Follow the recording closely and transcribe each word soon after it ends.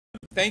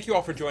Thank you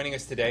all for joining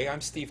us today.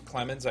 I'm Steve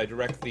Clemens. I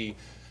direct the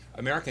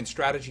American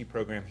Strategy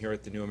Program here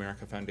at the New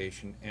America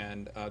Foundation,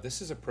 and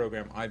this is a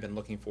program I've been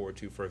looking forward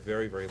to for a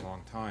very, very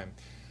long time.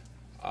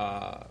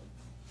 I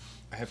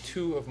have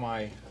two of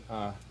my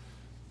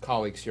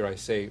colleagues here, I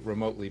say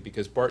remotely,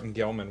 because Bart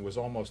Gellman was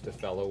almost a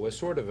fellow, was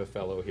sort of a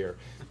fellow here.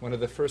 One of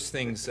the first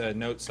things,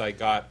 notes I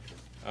got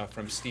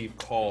from Steve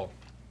Call,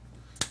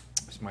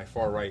 is my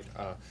far right,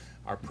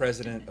 our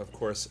president, of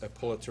course, a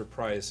Pulitzer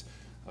Prize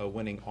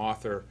winning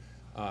author,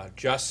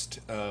 just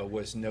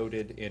was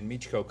noted in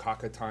Michiko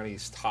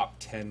Kakutani's top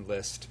 10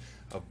 list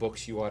of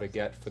books you ought to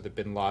get for the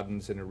Bin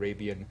Ladens and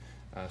Arabian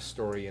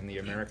story in the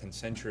American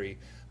century.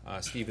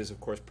 Steve is, of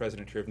course,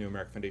 president here of New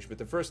America Foundation. But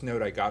the first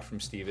note I got from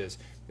Steve is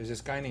there's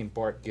this guy named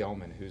Bart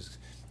Gellman who's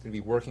going to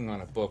be working on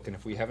a book, and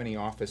if we have any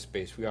office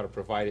space, we ought to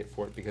provide it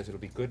for it because it'll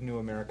be good New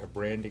America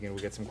branding and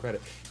we'll get some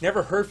credit.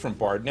 Never heard from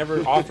Bart,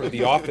 never offered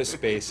the office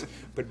space,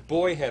 but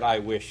boy, had I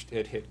wished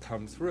it had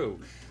come through.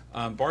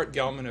 Bart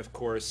Gellman, of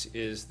course,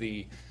 is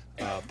the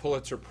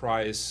Pulitzer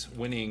Prize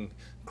winning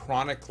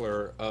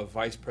chronicler of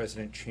Vice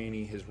President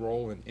Cheney, his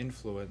role and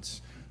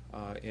influence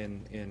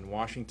in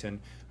Washington,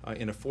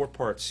 in a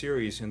four-part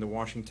series in the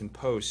Washington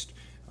Post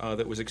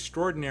that was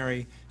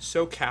extraordinary,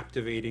 so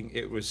captivating.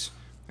 It was,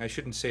 I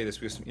shouldn't say this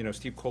because, you know,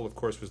 Steve Cole, of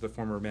course, was the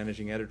former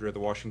managing editor of the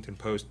Washington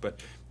Post, but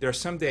there are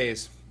some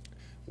days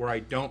where I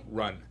don't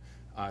run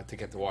to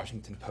get the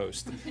Washington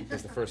Post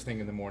as the first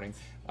thing in the morning.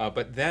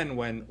 But then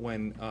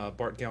when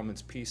Bart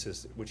Gellman's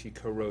pieces, which he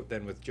co-wrote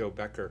then with Joe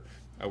Becker,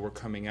 were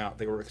coming out,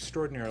 they were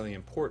extraordinarily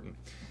important.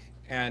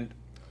 And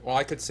while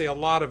I could say a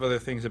lot of other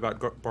things about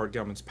Bart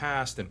Gellman's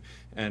past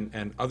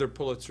and other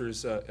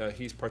Pulitzers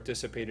he's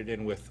participated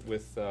in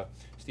with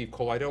Steve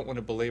Cole, I don't want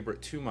to belabor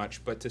it too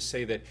much, but to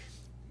say that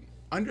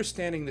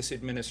understanding this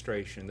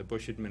administration, the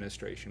Bush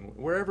administration,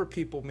 wherever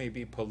people may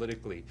be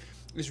politically,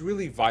 is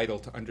really vital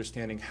to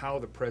understanding how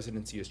the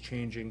presidency is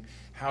changing,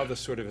 how the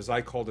sort of, as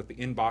I called it, the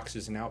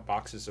inboxes and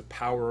outboxes of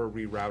power are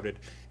rerouted.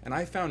 And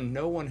I found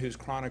no one who's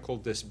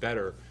chronicled this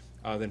better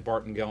than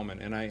Bart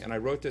Gellman. And I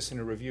wrote this in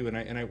a review, and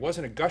it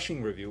wasn't a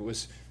gushing review. It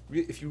was,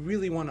 if you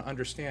really want to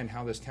understand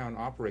how this town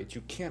operates,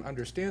 you can't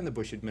understand the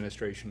Bush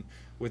administration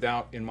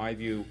without, in my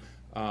view,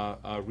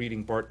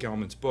 reading Bart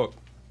Gellman's book.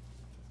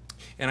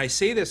 And I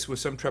say this with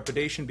some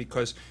trepidation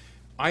because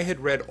I had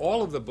read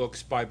all of the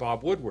books by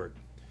Bob Woodward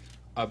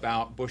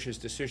about Bush's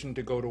decision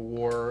to go to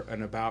war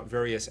and about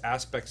various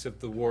aspects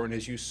of the war. And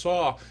as you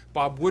saw,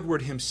 Bob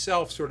Woodward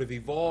himself sort of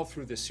evolved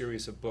through this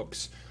series of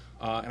books.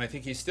 And I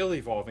think he's still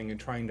evolving and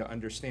trying to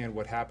understand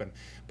what happened.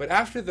 But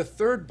after the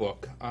third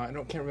book,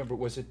 can't remember,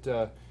 was it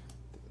the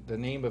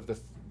name of the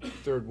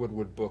third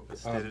Woodward book?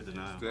 State of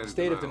Denial.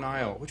 State of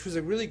Denial, which was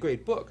a really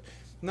great book.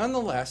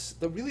 Nonetheless,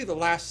 really the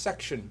last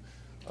section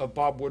of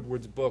Bob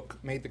Woodward's book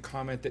made the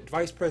comment that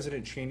Vice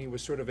President Cheney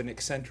was sort of an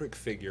eccentric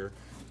figure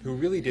who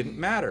really didn't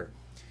matter.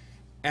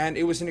 And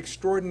it was an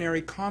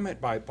extraordinary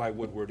comment by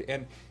Woodward.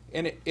 And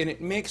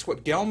it makes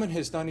what Gellman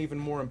has done even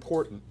more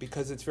important,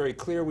 because it's very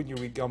clear when you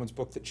read Gellman's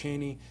book that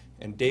Cheney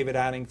and David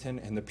Addington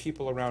and the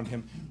people around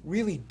him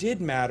really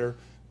did matter,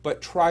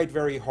 but tried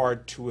very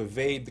hard to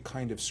evade the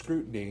kind of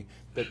scrutiny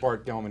that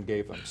Bart Gellman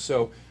gave them.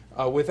 So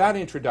with that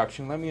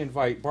introduction, let me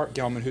invite Bart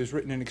Gellman, who's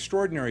written an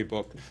extraordinary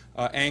book,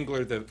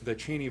 Angler, the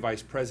Cheney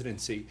Vice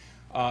Presidency.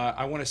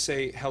 I want to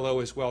say hello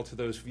as well to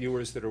those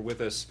viewers that are with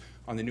us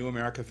on the New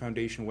America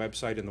Foundation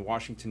website and the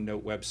Washington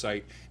Note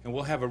website. And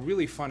we'll have a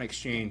really fun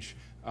exchange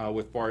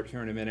with Bart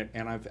here in a minute.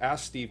 And I've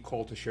asked Steve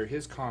Cole to share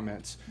his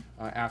comments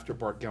after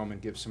Bart Gellman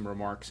gives some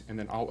remarks, and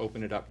then I'll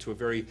open it up to a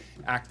very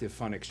active,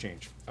 fun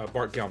exchange.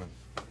 Bart Gellman.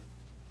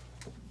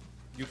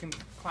 You can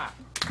clap.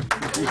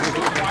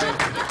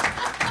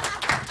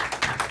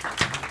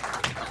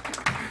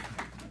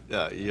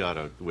 You ought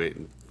to wait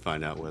and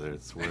find out whether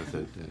it's worth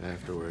it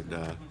afterward.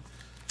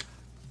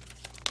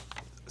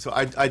 So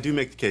I do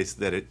make the case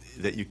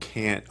that you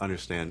can't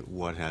understand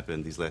what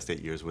happened these last 8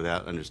 years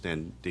without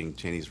understanding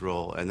Cheney's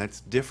role, and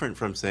that's different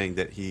from saying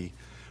that he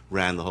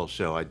ran the whole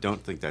show. I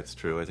don't think that's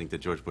true. I think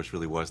that George Bush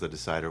really was the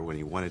decider when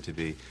he wanted to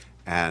be,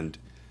 and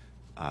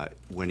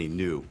when he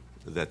knew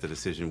that the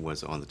decision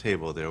was on the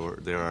table.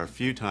 There are a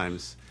few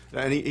times,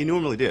 and he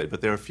normally did, but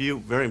there are a few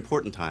very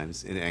important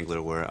times in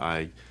Angler where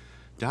I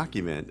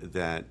document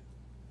that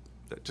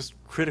just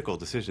critical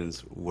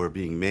decisions were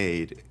being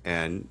made,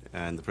 and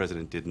the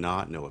president did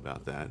not know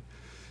about that.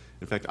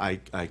 In fact,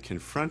 I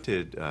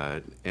confronted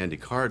Andy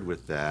Card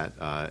with that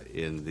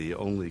in the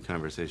only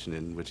conversation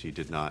in which he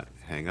did not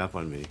hang up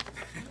on me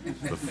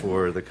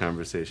before the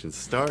conversation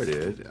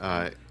started,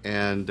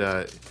 and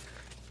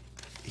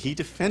he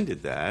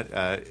defended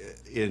that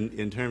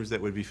in terms that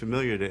would be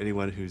familiar to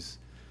anyone who's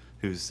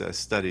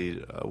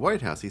studied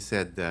White House. He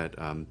said that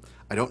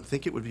I don't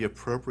think it would be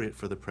appropriate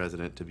for the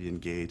president to be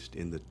engaged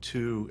in the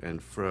to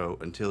and fro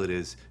until it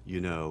is,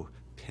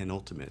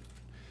 penultimate,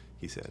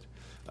 he said.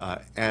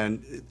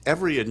 And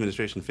every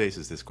administration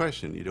faces this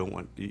question. You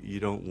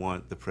don't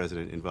want the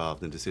president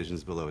involved in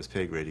decisions below his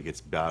pay grade. He gets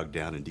bogged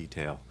down in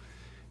detail.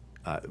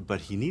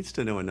 But he needs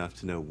to know enough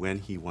to know when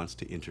he wants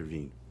to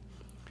intervene.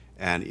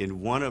 And in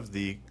one of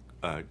the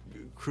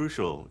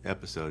crucial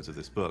episodes of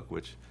this book,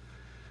 which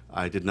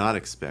I did not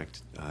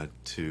expect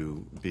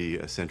to be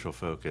a central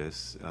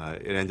focus.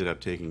 It ended up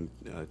taking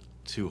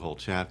 2 whole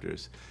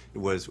chapters. It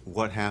was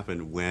what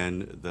happened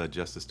when the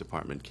Justice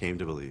Department came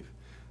to believe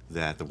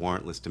that the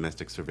warrantless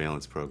domestic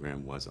surveillance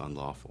program was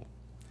unlawful.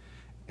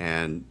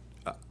 And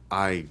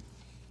I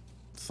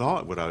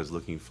thought what I was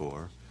looking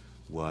for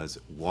was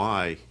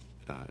why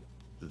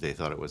they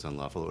thought it was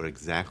unlawful, or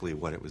exactly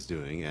what it was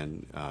doing,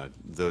 and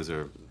those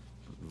are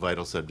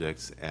vital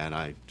subjects, and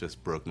I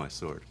just broke my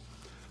sword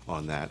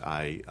on that.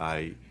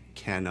 I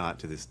cannot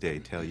to this day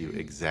tell you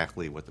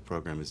exactly what the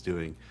program is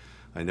doing.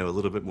 I know a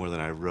little bit more than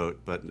I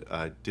wrote, but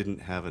I didn't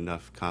have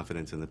enough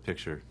confidence in the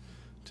picture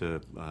to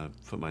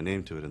put my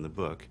name to it in the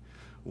book.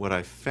 What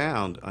I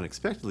found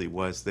unexpectedly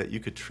was that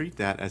you could treat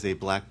that as a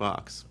black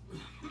box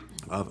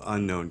of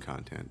unknown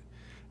content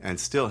and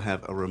still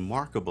have a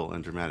remarkable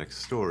and dramatic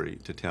story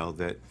to tell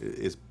that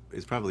is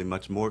probably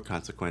much more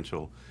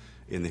consequential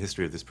in the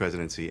history of this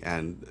presidency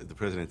and the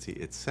presidency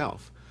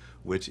itself,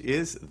 which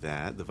is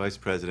that the vice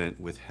president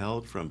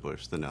withheld from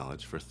Bush the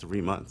knowledge for 3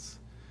 months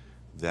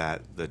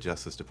that the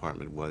Justice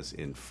Department was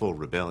in full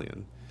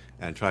rebellion,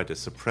 and tried to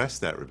suppress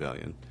that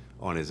rebellion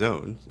on his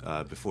own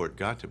before it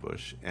got to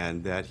Bush,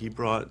 and that he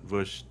brought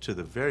Bush to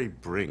the very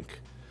brink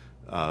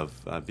of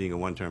being a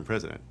one-term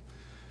president,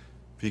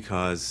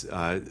 because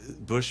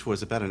Bush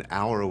was about an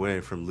hour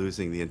away from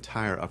losing the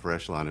entire upper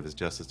echelon of his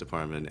Justice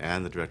Department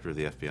and the director of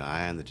the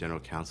FBI and the general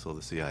counsel of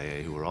the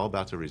CIA, who were all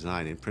about to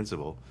resign in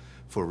principle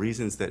for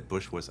reasons that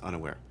Bush was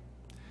unaware,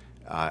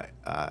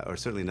 or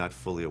certainly not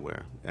fully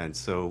aware. And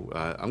so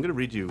I'm going to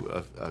read you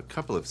a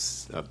couple of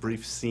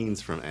brief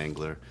scenes from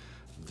Angler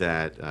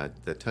that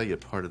tell you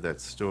part of that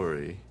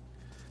story.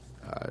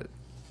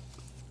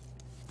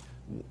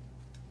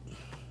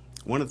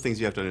 One of the things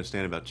you have to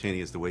understand about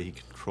Cheney is the way he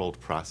controlled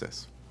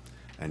process.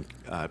 And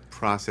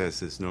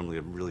process is normally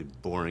a really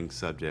boring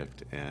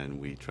subject, and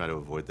we try to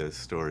avoid those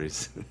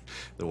stories,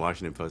 the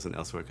Washington Post and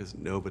elsewhere, because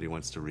nobody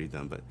wants to read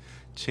them. But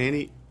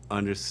Cheney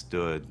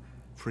understood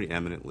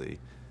preeminently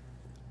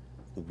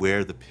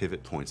where the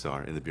pivot points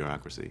are in the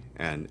bureaucracy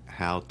and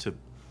how to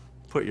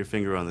put your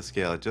finger on the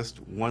scale at just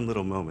one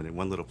little moment in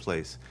one little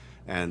place,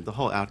 and the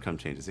whole outcome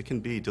changes. It can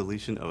be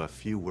deletion of a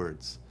few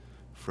words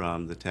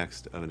from the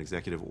text of an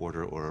executive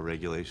order or a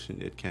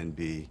regulation. It can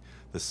be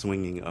the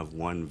swinging of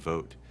one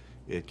vote.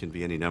 It can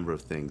be any number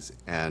of things.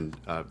 And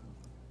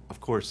of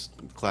course,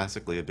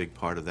 classically, a big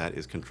part of that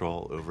is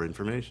control over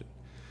information.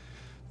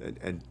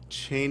 And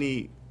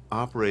Cheney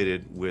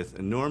operated with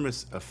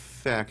enormous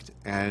effect,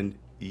 and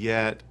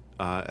yet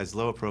as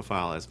low a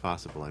profile as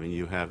possible. I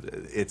mean,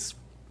 it's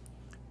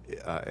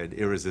an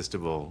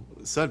irresistible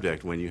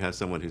subject when you have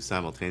someone who's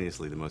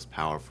simultaneously the most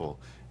powerful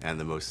and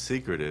the most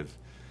secretive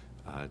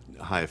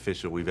high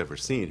official we've ever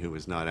seen, who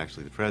was not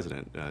actually the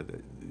president.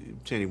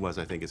 Cheney was,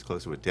 I think, as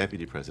close to a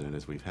deputy president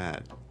as we've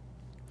had.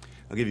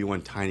 I'll give you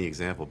one tiny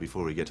example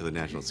before we get to the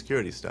national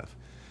security stuff.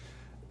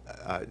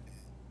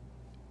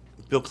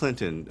 Bill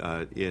Clinton,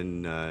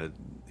 in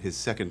his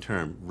second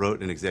term,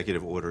 wrote an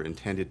executive order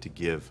intended to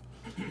give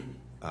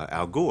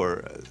Al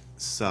Gore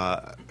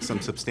some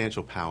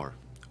substantial power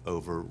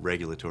over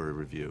regulatory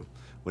review.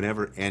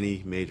 Whenever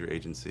any major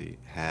agency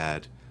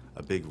had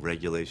a big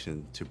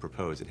regulation to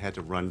propose, it had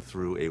to run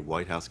through a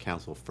White House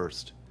counsel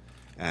first,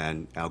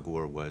 and Al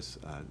Gore was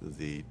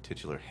the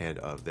titular head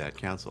of that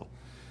council.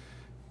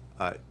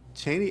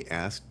 Cheney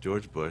asked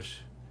George Bush,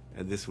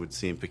 and this would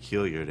seem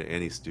peculiar to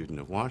any student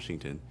of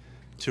Washington,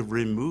 to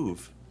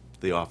remove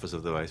the office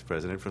of the vice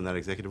president from that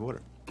executive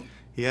order.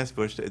 He asked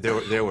Bush,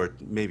 there were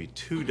maybe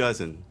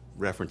 24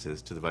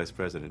 references to the vice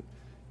president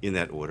in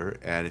that order,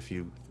 and if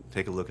you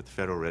take a look at the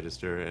Federal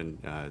Register and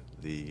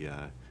the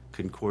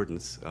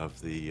concordance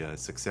of the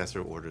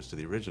successor orders to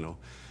the original,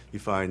 you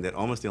find that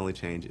almost the only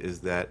change is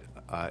that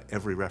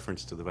every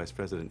reference to the vice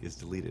president is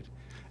deleted.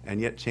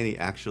 And yet Cheney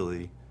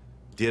actually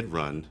did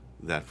run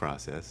that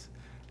process.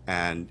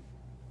 And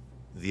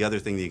the other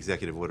thing the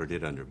executive order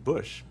did under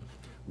Bush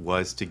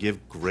was to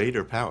give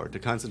greater power, to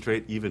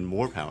concentrate even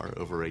more power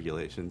over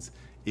regulations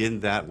in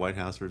that White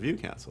House Review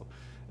Council.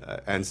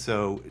 And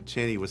so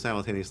Cheney was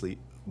simultaneously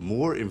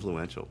more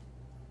influential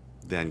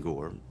than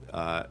Gore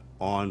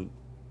on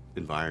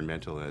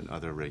environmental and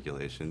other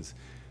regulations,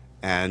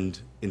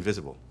 and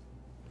invisible.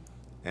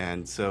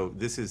 And so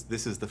this is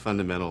the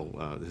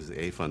fundamental, this is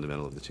a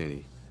fundamental of the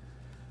Cheney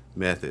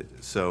method.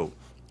 So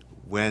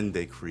when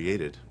they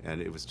created,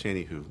 and it was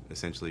Cheney who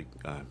essentially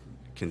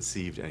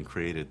conceived and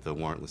created the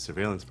warrantless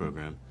surveillance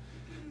program,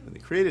 when they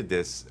created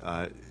this,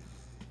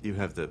 you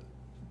have the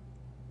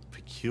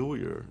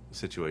peculiar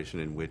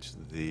situation in which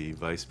the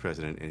vice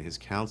president and his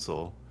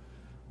counsel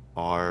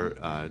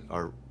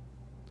are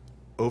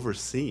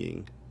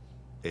overseeing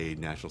a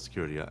national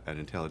security and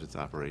intelligence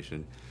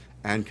operation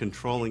and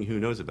controlling who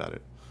knows about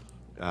it.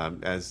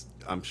 As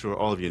I'm sure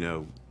all of you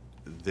know,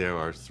 there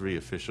are 3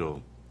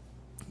 official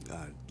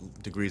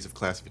degrees of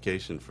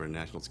classification for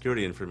national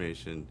security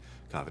information,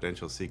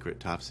 confidential, secret,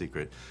 top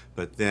secret.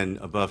 But then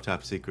above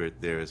top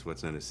secret, there is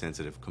what's known as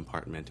sensitive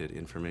compartmented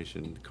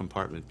information.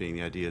 Compartment being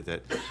the idea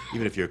that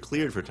even if you're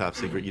cleared for top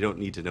secret, you don't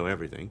need to know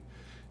everything.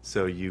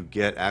 So you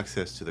get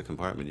access to the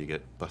compartment, you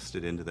get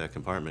busted into that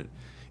compartment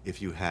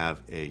if you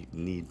have a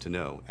need to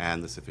know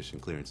and the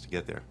sufficient clearance to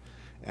get there.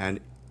 And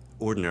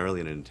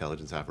ordinarily in an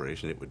intelligence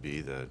operation, it would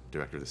be the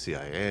director of the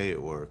CIA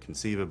or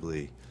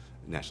conceivably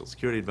National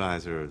Security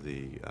Advisor,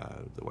 the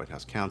White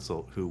House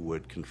counsel, who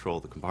would control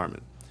the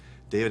compartment.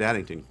 David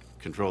Addington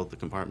controlled the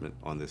compartment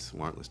on this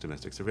warrantless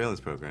domestic surveillance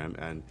program,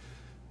 and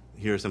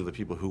here are some of the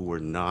people who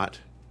were not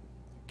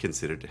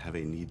considered to have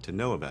a need to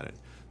know about it.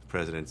 The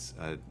President's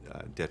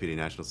Deputy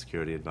National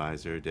Security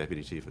Advisor,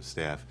 Deputy Chief of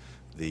Staff,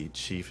 the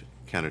Chief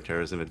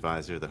Counterterrorism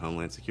Advisor, the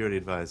Homeland Security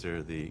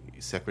Advisor, the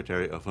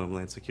Secretary of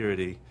Homeland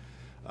Security,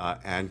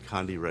 and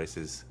Condi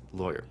Rice's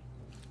lawyer,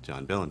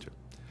 John Bellinger.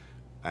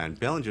 And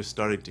Bellinger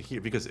started to hear,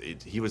 because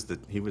he was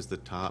the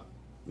top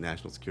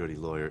national security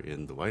lawyer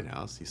in the White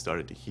House, he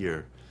started to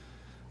hear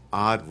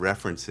odd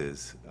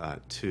references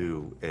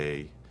to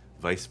a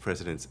vice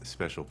president's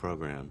special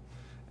program,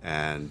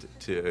 and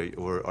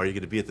or are you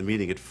going to be at the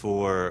meeting at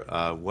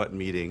 4? What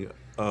meeting?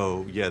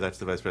 Oh, yeah, that's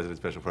the vice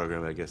president's special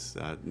program. I guess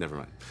never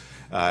mind.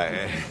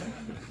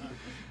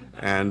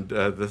 And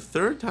the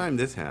third time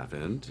this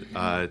happened,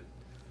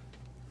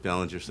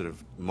 Bellinger sort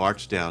of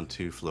marched down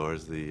 2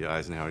 floors, the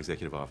Eisenhower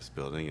Executive Office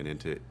building, and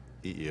into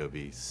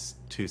EEOB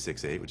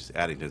 268, which is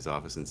Addington's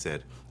office, and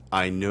said,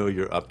 "I know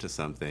you're up to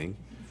something,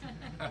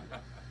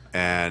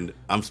 and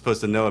I'm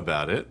supposed to know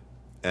about it,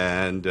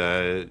 and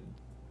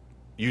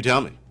you tell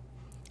me."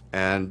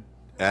 And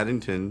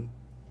Addington,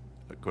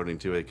 according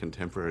to a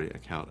contemporary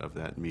account of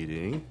that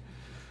meeting,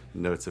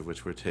 notes of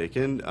which were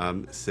taken,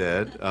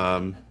 said,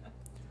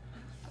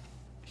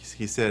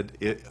 he said,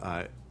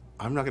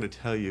 "I'm not going to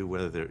tell you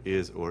whether there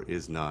is or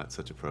is not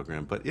such a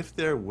program, but if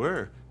there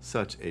were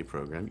such a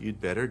program,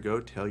 you'd better go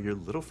tell your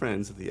little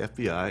friends at the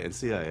FBI and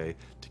CIA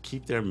to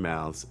keep their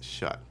mouths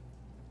shut."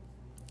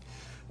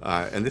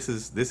 And this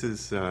is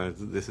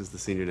the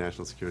senior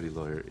national security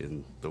lawyer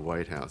in the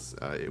White House.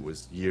 It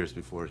was years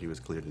before he was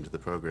cleared into the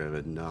program,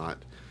 and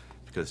not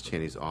because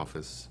Cheney's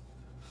office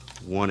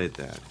wanted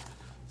that.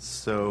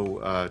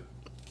 So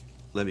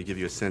let me give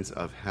you a sense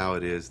of how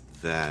it is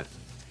that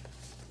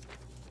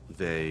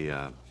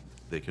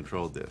they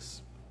controlled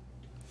this.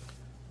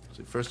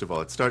 So first of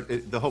all,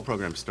 the whole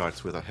program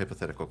starts with a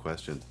hypothetical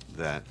question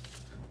that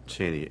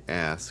Cheney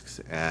asks,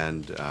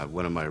 and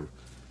one of my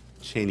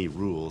Cheney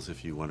rules,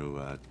 if you want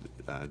to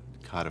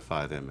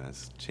codify them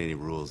as Cheney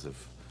rules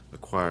of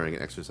acquiring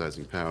and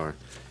exercising power,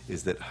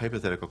 is that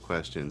hypothetical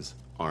questions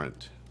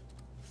aren't.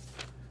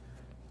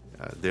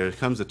 There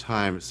comes a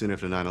time soon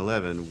after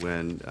 9/11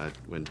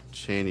 when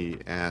Cheney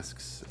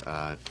asks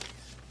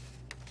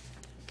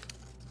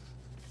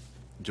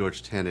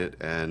George Tenet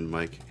and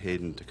Mike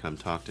Hayden to come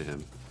talk to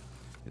him,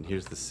 and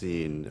here's the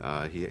scene.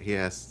 He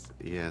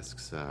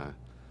asks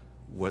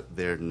what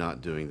they're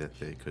not doing that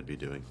they could be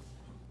doing.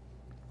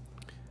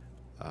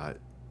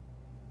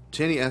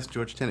 Cheney asked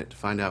George Tenet to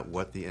find out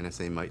what the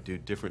NSA might do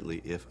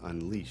differently if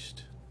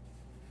unleashed.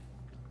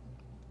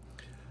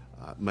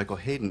 Michael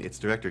Hayden, its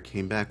director,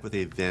 came back with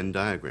a Venn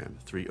diagram,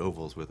 3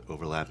 ovals with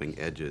overlapping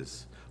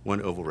edges.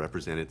 One oval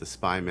represented the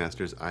spy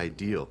master's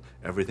ideal,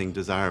 everything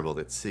desirable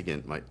that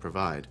SIGINT might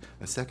provide.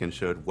 A second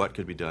showed what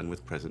could be done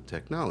with present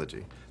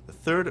technology. The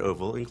third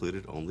oval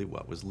included only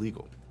what was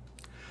legal.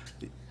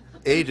 The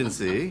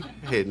agency,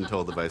 Hayden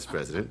told the vice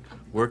president,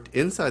 worked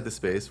inside the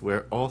space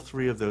where all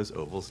 3 of those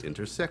ovals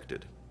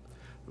intersected.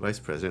 The vice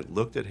president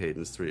looked at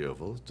Hayden's 3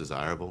 ovals,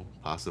 desirable,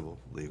 possible,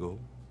 legal.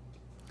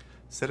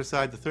 "Set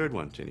aside the third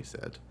one," Cheney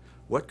said.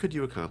 "What could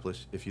you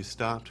accomplish if you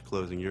stopped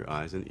closing your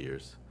eyes and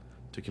ears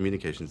to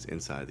communications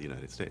inside the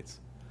United States?"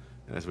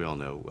 And as we all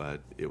know,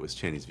 it was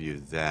Cheney's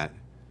view that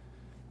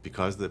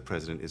because the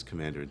president is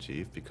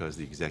commander-in-chief, because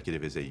the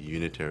executive is a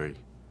unitary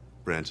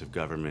branch of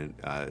government,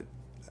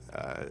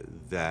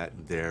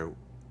 that there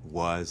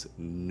was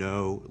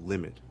no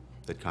limit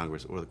that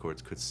Congress or the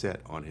courts could set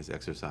on his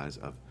exercise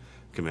of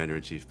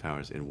commander-in-chief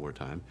powers in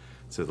wartime.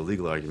 So the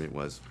legal argument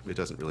was it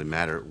doesn't really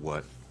matter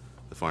what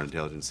the Foreign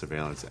Intelligence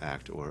Surveillance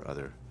Act or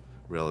other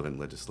relevant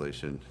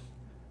legislation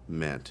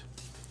meant.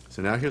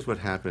 So now here's what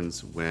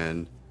happens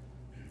when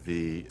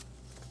the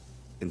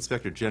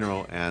Inspector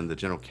General and the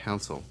General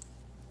Counsel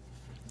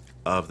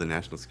of the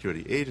National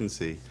Security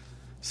Agency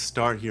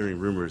start hearing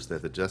rumors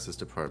that the Justice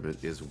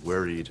Department is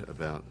worried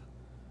about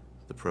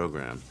the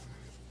program.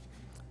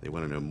 They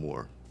want to know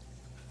more.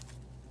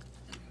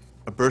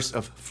 A burst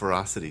of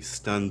ferocity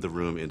stunned the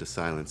room into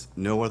silence.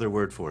 No other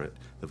word for it.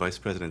 The Vice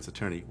President's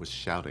attorney was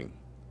shouting.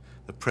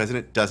 "The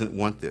President doesn't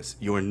want this.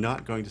 You are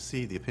not going to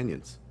see the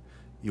opinions.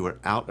 You are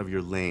out of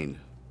your lane."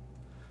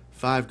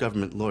 5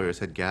 government lawyers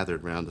had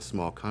gathered round a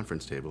small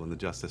conference table in the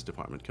Justice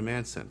Department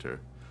Command Center.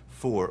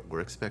 4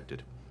 were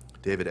expected.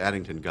 David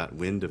Addington got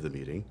wind of the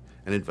meeting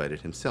and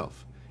invited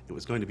himself. It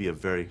was going to be a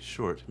very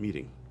short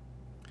meeting.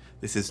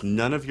 "This is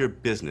none of your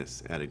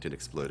business," Addington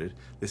exploded.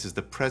 "This is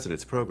the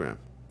president's program."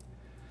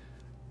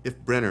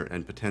 If Brenner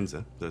and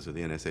Potenza, those are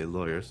the NSA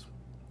lawyers,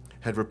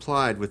 had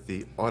replied with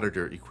the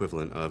auditor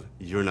equivalent of,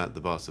 "You're not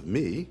the boss of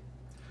me,"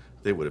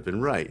 they would have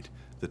been right.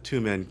 The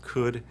two men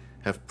could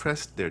have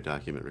pressed their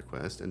document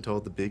request and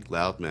told the big,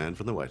 loud man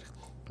from the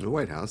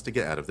White House to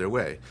get out of their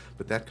way.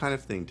 But that kind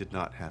of thing did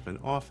not happen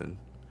often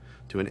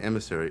to an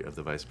emissary of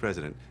the vice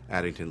president,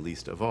 Addington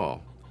least of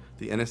all.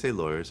 The NSA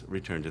lawyers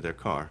returned to their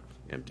car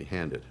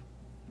empty-handed.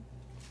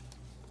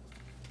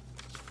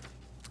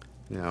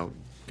 Now,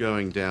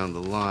 going down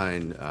the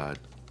line,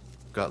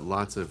 got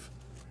lots of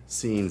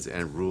scenes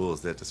and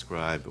rules that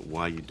describe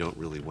why you don't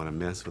really want to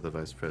mess with the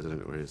vice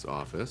president or his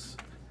office.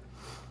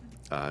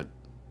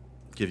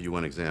 Give you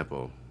one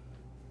example.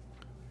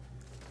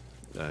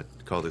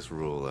 Call this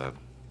rule, if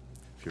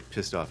you're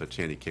pissed off at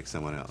Cheney, kick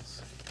someone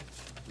else.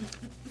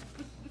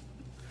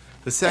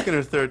 The second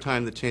or third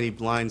time that Cheney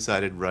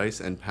blindsided Rice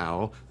and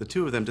Powell, the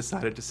two of them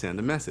decided to send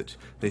a message.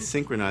 They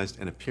synchronized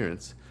an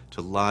appearance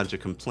to lodge a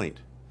complaint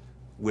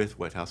with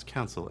White House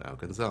counsel Al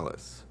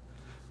Gonzalez.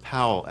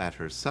 Powell at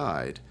her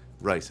side,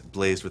 Rice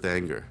blazed with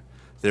anger.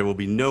 "There will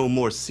be no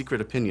more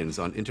secret opinions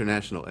on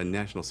international and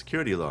national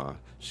security law,"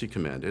 she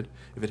commanded.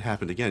 If it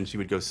happened again, she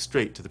would go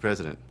straight to the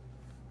president.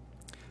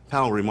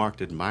 Powell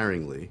remarked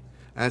admiringly,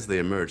 as they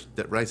emerged,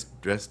 that Rice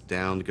dressed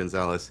down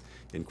Gonzalez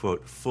in,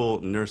 quote,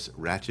 "full Nurse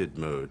Ratched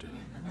mode."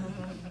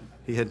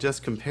 He had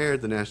just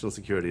compared the national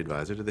security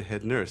advisor to the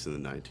head nurse in the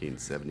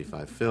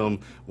 1975 film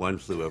One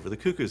Flew Over the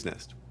Cuckoo's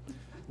Nest,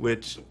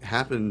 which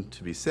happened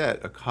to be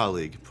set, a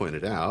colleague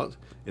pointed out,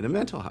 in a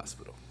mental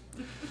hospital.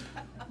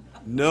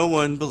 No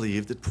one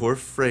believed that poor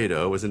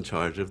Fredo was in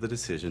charge of the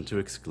decision to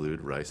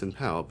exclude Rice and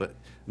Powell, but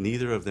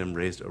neither of them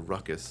raised a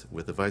ruckus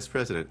with the vice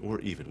president or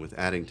even with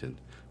Addington.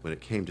 When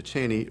it came to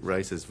Cheney,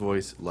 Rice's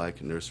voice,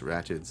 like Nurse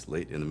Ratched's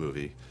late in the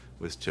movie,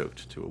 was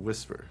choked to a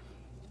whisper.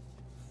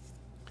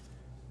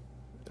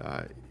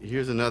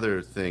 Here's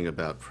another thing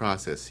about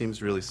process.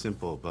 Seems really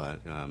simple, but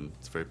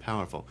it's very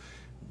powerful.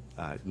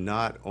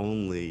 Not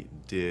only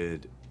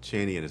did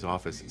Cheney and his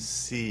office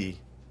see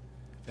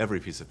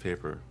every piece of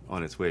paper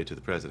on its way to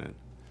the president,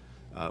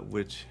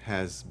 which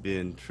has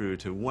been true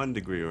to one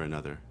degree or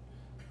another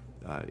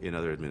in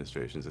other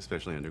administrations,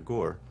 especially under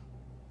Gore,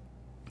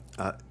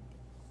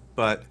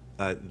 but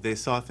they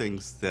saw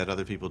things that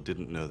other people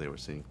didn't know they were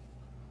seeing.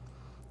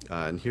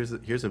 And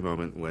here's a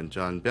moment when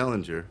John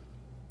Bellinger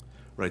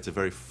writes a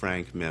very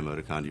frank memo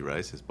to Condi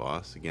Rice, his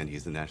boss. Again,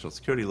 he's the national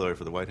security lawyer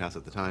for the White House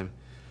at the time.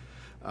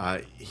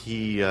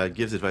 He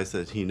gives advice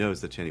that he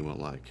knows that Cheney won't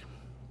like.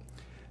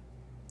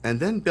 And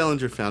then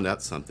Bellinger found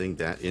out something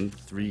that in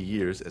 3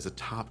 years as a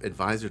top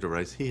advisor to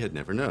Rice he had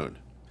never known.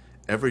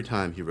 Every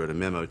time he wrote a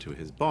memo to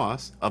his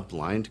boss, a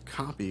blind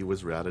copy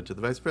was routed to the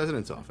vice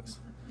president's office.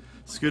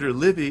 Scooter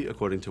Libby,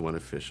 according to one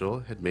official,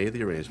 had made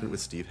the arrangement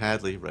with Steve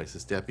Hadley,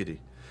 Rice's deputy.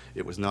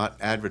 It was not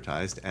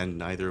advertised, and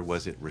neither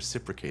was it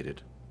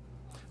reciprocated.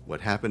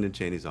 What happened in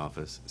Cheney's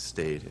office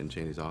stayed in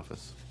Cheney's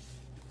office.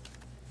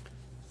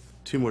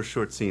 Two more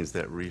short scenes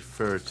that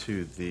refer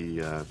to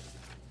the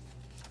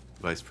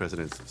Vice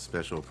President's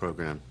special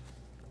program.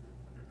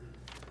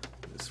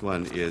 This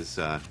one is,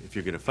 if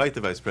you're going to fight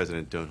the Vice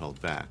President, don't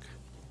hold back.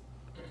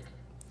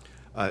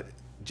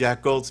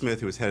 Jack Goldsmith,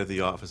 who was head of the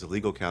Office of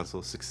Legal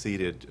Counsel,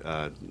 succeeded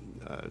a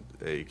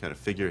kind of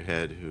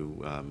figurehead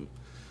who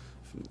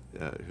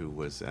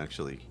was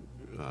actually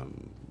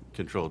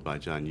controlled by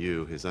John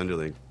Yoo, his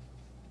underling.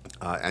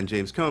 And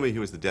James Comey, who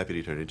was the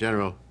Deputy Attorney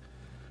General,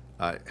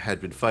 had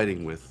been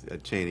fighting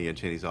with Cheney and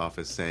Cheney's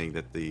office, saying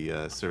that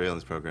the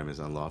surveillance program is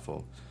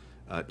unlawful.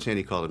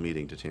 Cheney called a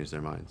meeting to change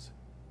their minds.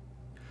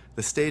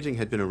 The staging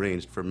had been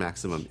arranged for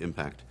maximum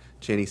impact.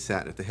 Cheney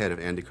sat at the head of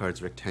Andy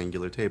Card's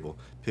rectangular table,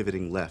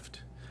 pivoting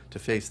left to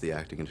face the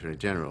acting Attorney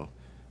General.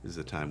 This is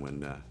a time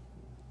when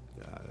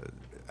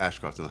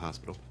Ashcroft's in the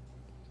hospital.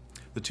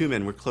 The two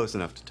men were close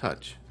enough to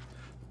touch.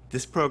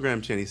 This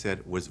program, Cheney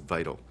said, was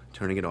vital.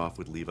 Turning it off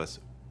would leave us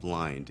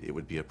blind. It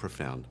would be a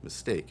profound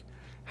mistake.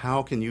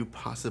 How can you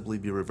possibly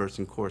be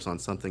reversing course on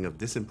something of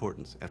this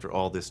importance after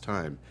all this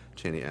time?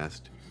 Cheney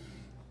asked.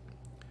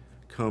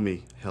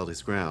 Comey held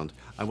his ground.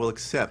 I will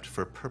accept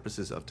for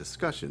purposes of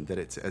discussion that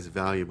it's as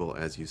valuable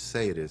as you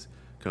say it is,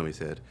 Comey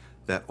said.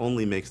 That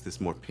only makes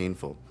this more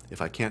painful.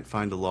 If I can't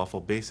find a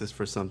lawful basis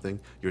for something,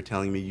 you're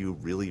telling me you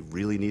really,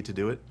 really need to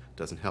do it?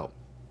 Doesn't help.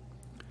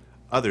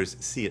 Others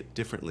see it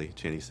differently,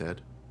 Cheney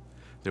said.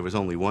 There was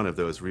only one of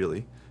those,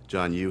 really.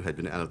 John Yoo had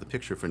been out of the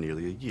picture for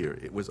nearly a year.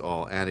 It was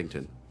all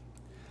Addington.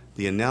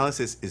 The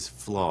analysis is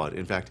flawed,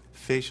 in fact,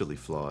 facially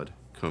flawed,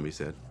 Comey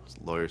said.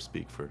 Lawyers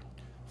speak for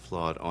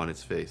flawed on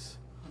its face.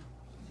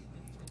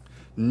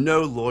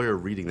 No lawyer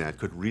reading that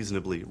could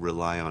reasonably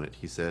rely on it,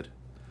 he said.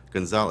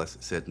 Gonzalez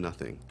said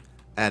nothing.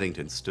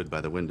 Addington stood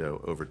by the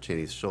window over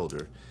Cheney's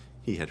shoulder.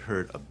 He had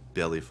heard a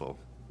bellyful.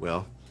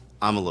 Well,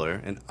 I'm a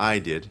lawyer, and I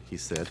did, he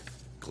said,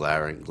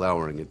 glowering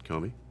at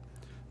Comey.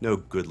 No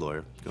good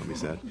lawyer, Comey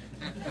said.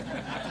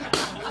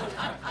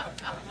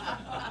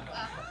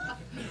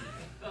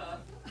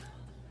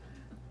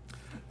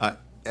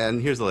 And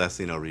here's the last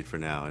scene I'll read for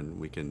now, and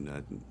we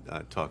can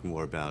talk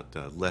more about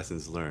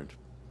lessons learned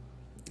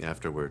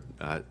afterward.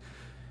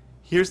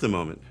 Here's the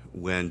moment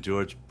when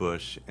George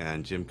Bush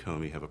and Jim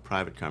Comey have a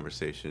private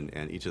conversation,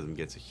 and each of them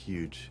gets a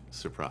huge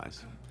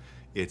surprise.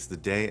 It's the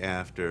day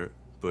after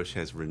Bush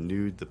has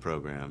renewed the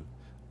program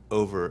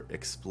over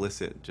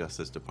explicit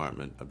Justice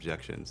Department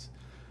objections.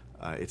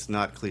 It's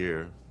not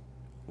clear,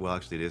 well,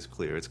 actually it is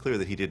clear. It's clear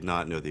that he did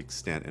not know the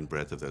extent and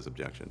breadth of those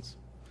objections.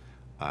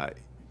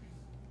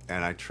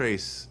 And I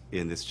trace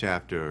in this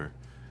chapter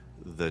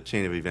the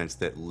chain of events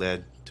that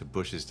led to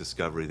Bush's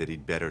discovery that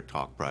he'd better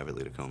talk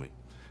privately to Comey.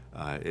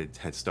 It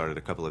had started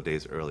a couple of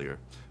days earlier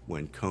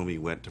when Comey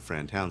went to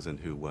Fran Townsend,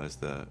 who was,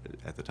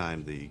 at the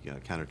time, the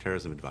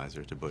counterterrorism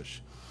advisor to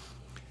Bush.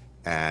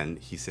 And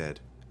he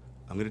said,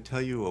 I'm going to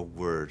tell you a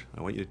word.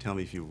 I want you to tell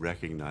me if you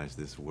recognize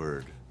this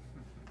word,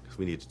 because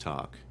we need to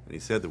talk. And he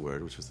said the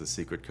word, which was the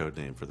secret code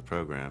name for the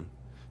program.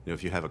 You know,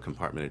 if you have a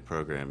compartmented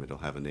program, it'll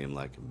have a name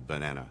like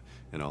banana,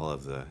 and all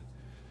the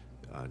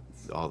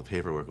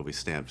paperwork will be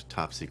stamped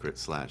top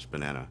secret /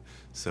 banana.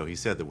 So he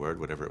said the word,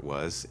 whatever it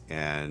was,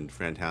 and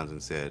Fran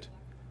Townsend said,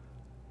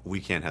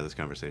 we can't have this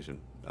conversation.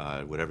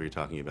 Whatever you're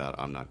talking about,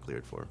 I'm not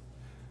cleared for.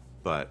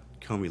 But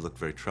Comey looked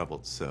very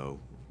troubled,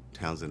 so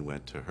Townsend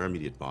went to her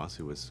immediate boss,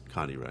 who was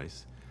Condi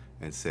Rice,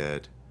 and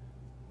said,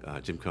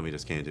 Jim Comey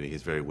just came to me,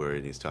 he's very worried,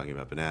 and he's talking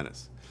about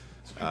bananas.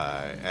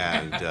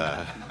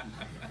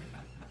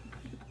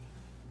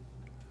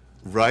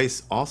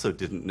 Rice also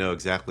didn't know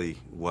exactly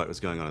what was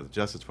going on at the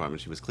Justice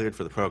Department. She was cleared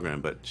for the program,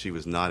 but she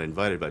was not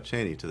invited by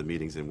Cheney to the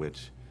meetings in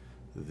which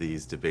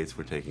these debates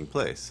were taking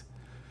place.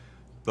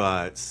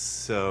 But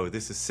so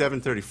this is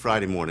 7:30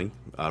 Friday morning,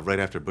 right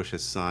after Bush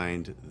has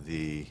signed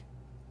the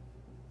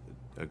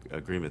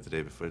agreement the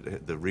day before,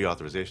 the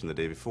reauthorization the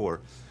day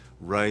before.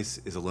 Rice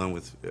is alone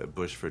with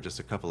Bush for just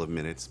a couple of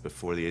minutes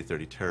before the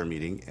 8:30 terror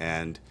meeting,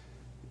 and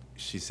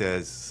she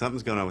says,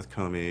 something's going on with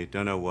Comey,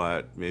 don't know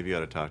what, maybe you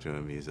ought to talk to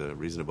him, he's a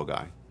reasonable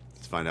guy.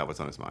 Let's find out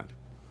what's on his mind.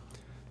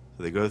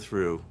 So they go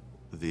through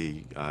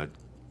the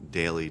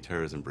daily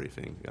terrorism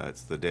briefing.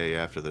 It's the day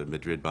after the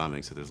Madrid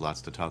bombing, so there's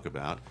lots to talk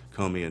about.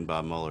 Comey and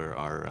Bob Mueller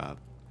are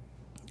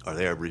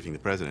there briefing the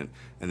president,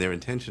 and their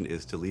intention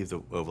is to leave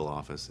the Oval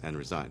Office and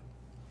resign.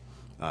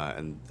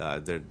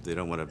 They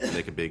don't want to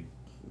make a big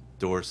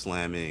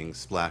door-slamming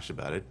splash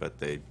about it, but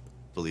they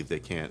believe they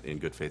can't, in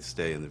good faith,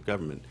 stay in the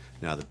government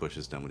now that Bush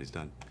has done what he's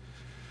done.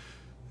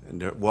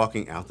 And they're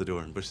walking out the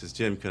door, and Bush says,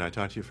 Jim, can I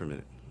talk to you for a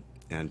minute?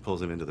 And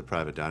pulls him into the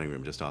private dining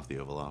room just off the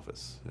Oval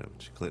Office,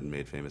 which Clinton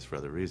made famous for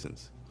other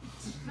reasons.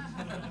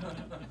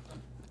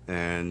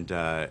 And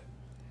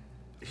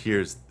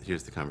here's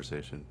the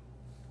conversation.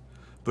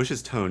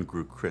 Bush's tone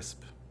grew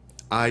crisp.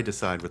 I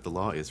decide what the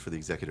law is for the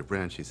executive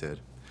branch, he said.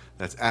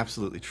 That's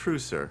absolutely true,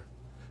 sir.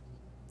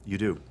 You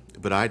do.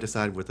 But I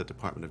decide what the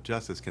Department of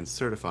Justice can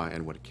certify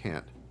and what it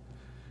can't.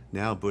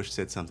 Now Bush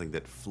said something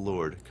that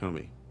floored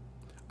Comey.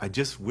 I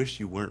just wish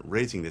you weren't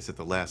raising this at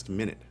the last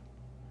minute.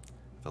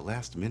 The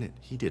last minute?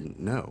 He didn't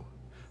know.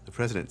 The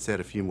president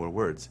said a few more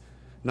words.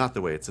 Not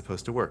the way it's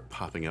supposed to work,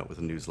 popping out with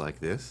news like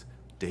this.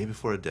 Day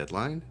before a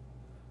deadline?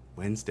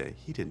 Wednesday.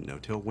 He didn't know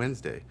till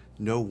Wednesday.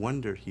 No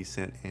wonder he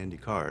sent Andy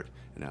Card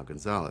and Al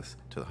Gonzalez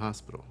to the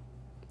hospital.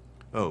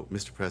 Oh,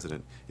 Mr.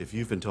 President, if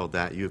you've been told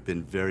that, you have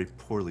been very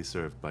poorly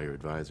served by your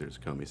advisors,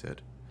 Comey said.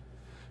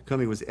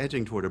 Comey was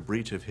edging toward a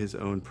breach of his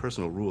own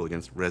personal rule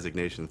against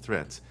resignation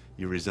threats.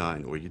 You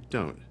resign or you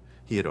don't.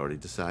 He had already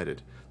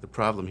decided. The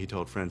problem, he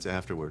told friends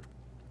afterward,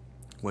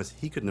 was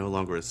he could no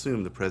longer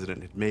assume the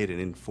president had made an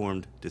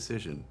informed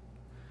decision.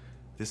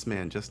 This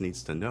man just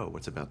needs to know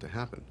what's about to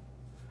happen.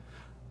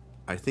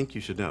 I think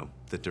you should know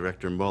that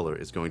Director Mueller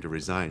is going to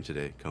resign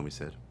today, Comey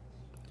said.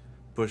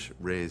 Bush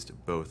raised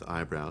both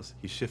eyebrows.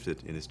 He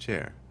shifted in his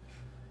chair.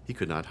 He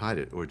could not hide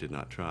it or did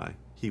not try.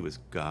 He was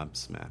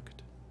gobsmacked.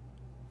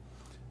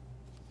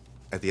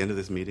 At the end of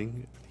this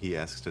meeting, he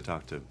asks to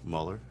talk to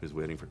Mueller, who's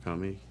waiting for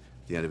Comey.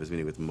 At the end of his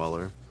meeting with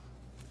Mueller,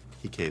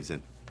 he caves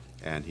in.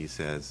 And he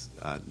says,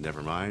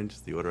 never mind,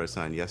 the order I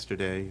signed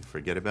yesterday,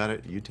 forget about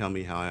it. You tell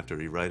me how I have to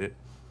rewrite it,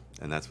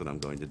 and that's what I'm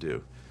going to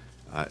do.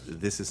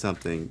 This is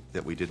something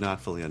that we did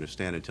not fully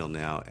understand until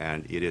now,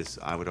 and it is,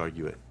 I would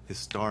argue, a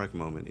historic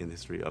moment in the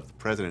history of the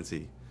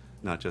presidency,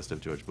 not just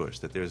of George Bush,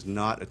 that there's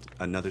not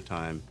another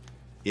time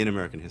in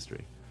American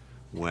history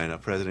when a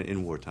president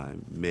in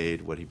wartime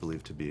made what he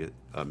believed to be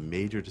a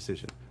major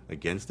decision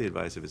against the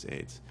advice of his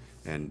aides,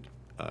 and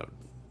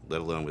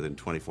let alone within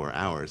 24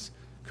 hours,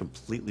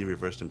 completely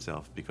reversed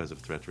himself because of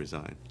threat to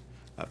resign.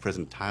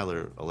 President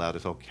Tyler allowed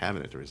his whole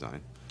cabinet to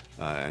resign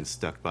and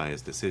stuck by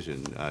his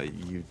decision.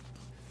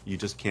 You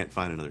just can't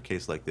find another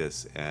case like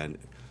this, and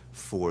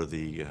for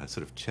the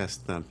sort of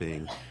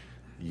chest-thumping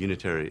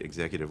unitary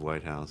executive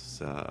White House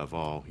of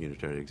all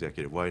unitary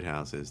executive White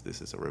Houses,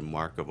 this is a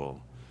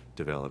remarkable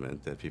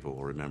development that people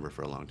will remember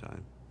for a long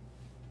time.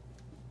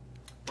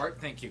 Bart,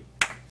 thank you.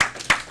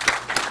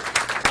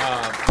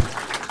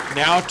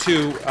 Now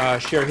to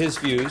share his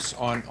views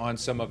on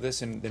some of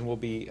this, and then we'll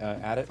be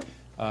at it,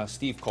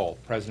 Steve Cole,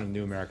 President of the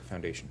New America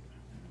Foundation.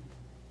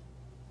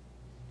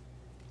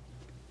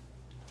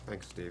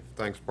 Thanks, Steve.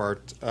 Thanks,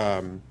 Bart.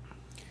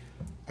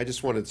 I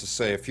just wanted to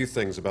say a few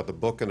things about the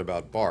book and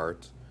about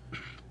Bart.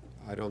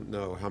 I don't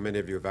know how many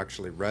of you have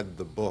actually read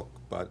the book,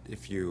 but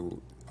if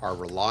you are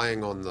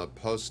relying on the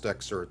post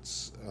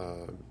excerpts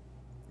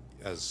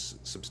as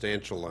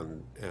substantial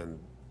and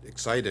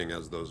exciting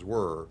as those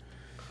were,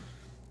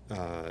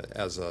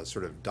 as a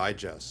sort of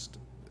digest,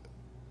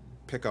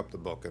 pick up the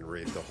book and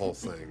read the whole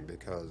thing,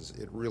 because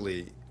it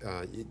really,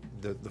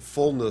 the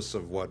fullness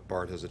of what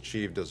Bart has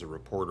achieved as a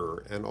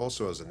reporter and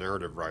also as a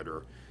narrative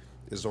writer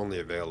is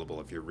only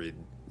available if you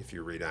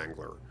read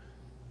Angler.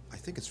 I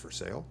think it's for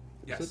sale.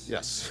 Yes.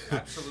 Yes.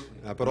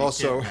 Absolutely. But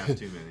also, can't have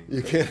too many.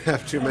 you can't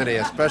have too many,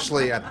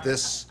 especially at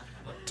this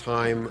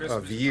time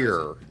of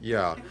year.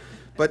 Yeah.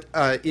 But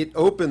it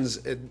opens,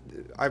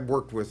 I've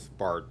worked with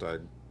Bart.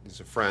 He's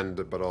a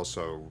friend, but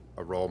also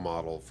a role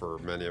model for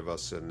many of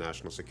us in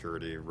national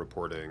security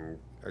reporting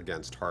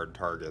against hard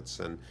targets.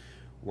 And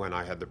when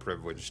I had the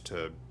privilege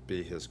to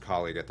be his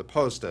colleague at the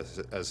Post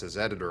as his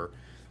editor,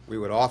 we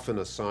would often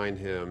assign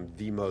him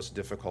the most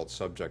difficult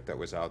subject that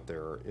was out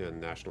there in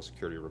national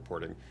security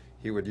reporting.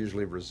 He would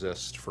usually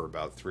resist for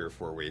about 3 or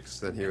 4 weeks.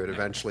 Then he would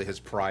eventually,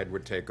 his pride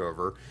would take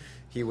over.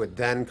 He would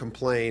then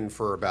complain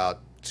for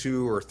about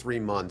 2 or 3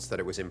 months that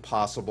it was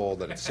impossible,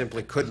 that it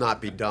simply could not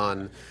be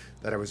done,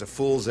 that it was a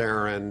fool's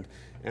errand.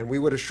 And we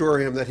would assure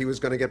him that he was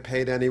going to get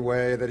paid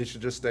anyway, that he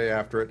should just stay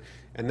after it.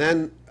 And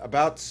then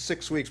about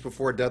 6 weeks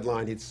before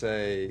deadline, he'd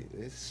say,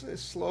 it's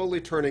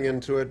slowly turning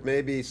into it.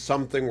 Maybe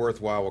something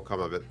worthwhile will come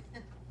of it.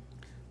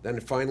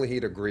 Then finally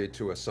he'd agree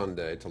to a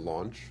Sunday to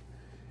launch.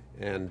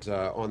 And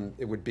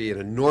it would be an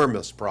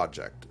enormous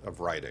project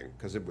of writing,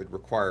 because it would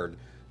require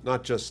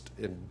not just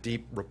in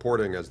deep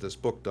reporting as this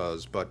book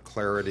does, but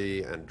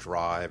clarity and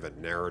drive and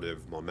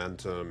narrative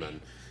momentum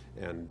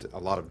and a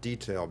lot of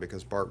detail,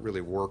 because Bart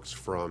really works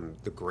from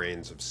the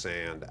grains of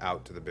sand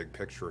out to the big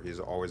picture. He's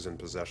always in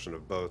possession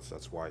of both.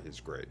 That's why he's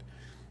great.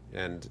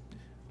 And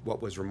what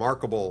was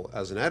remarkable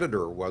as an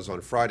editor was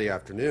on Friday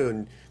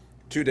afternoon,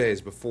 2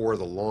 days before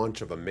the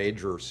launch of a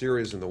major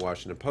series in the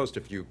Washington Post,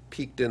 if you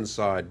peeked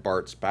inside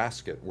Bart's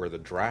basket where the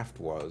draft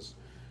was,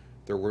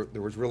 there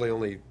was really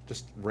only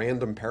just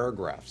random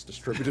paragraphs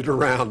distributed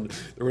around.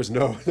 There was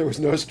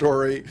no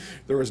story,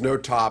 there was no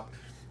top,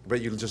 but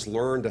you just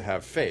learned to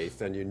have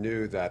faith, and you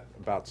knew that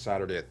about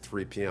Saturday at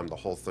 3 p.m. the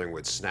whole thing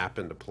would snap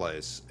into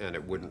place and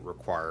it wouldn't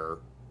require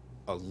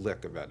a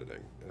lick of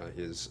editing.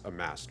 He's a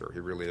master. He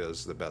really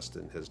is the best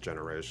in his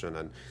generation,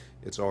 and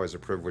it's always a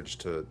privilege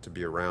to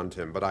be around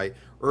him. But I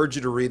urge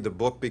you to read the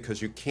book,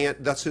 because you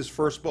can't, that's his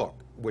first book,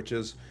 which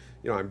is,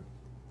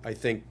 I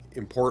think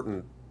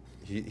important.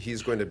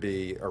 He's going to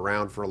be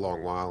around for a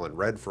long while and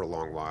read for a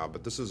long while,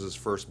 but this is his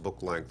first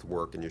book-length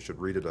work, and you should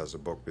read it as a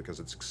book because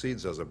it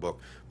succeeds as a book.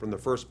 From the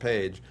first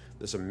page,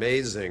 this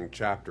amazing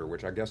chapter,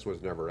 which I guess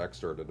was never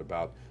excerpted,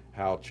 about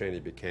how Cheney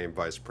became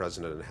vice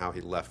president and how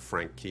he left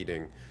Frank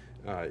Keating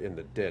in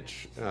the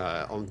ditch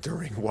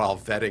while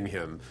vetting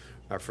him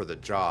for the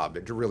job.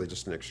 It's really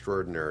just an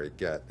extraordinary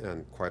get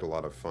and quite a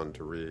lot of fun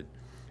to read.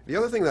 The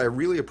other thing that I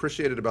really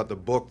appreciated about the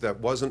book that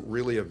wasn't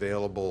really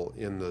available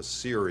in the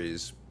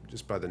series,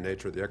 just by the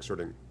nature of the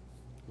excerpting,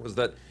 was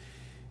that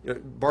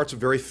Bart's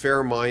very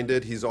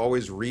fair-minded. He's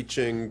always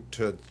reaching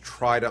to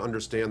try to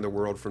understand the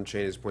world from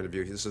Cheney's point of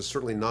view. This is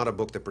certainly not a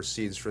book that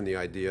proceeds from the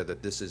idea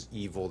that this is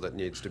evil that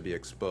needs to be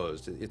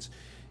exposed.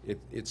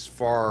 It's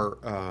far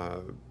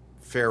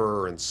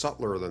fairer and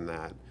subtler than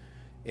that.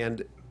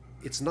 And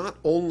it's not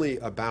only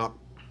about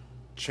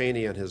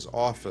Cheney and his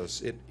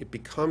office. It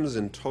becomes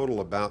in total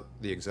about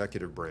the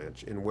executive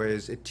branch in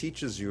ways. It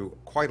teaches you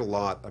quite a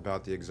lot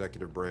about the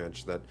executive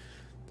branch that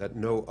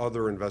no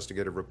other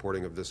investigative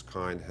reporting of this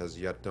kind has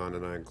yet done,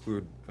 and I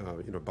include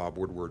Bob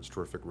Woodward's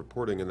terrific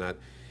reporting in that.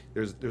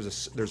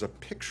 There's a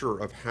picture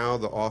of how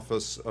the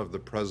office of the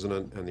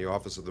president and the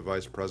office of the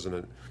vice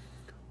president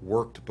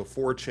worked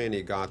before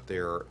Cheney got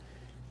there,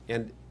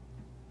 and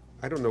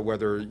I don't know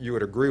whether you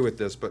would agree with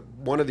this, but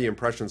one of the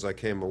impressions I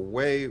came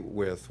away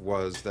with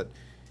was that,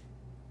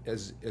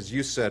 as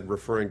you said,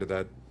 referring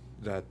to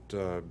that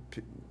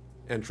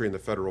entry in the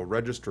Federal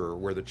Register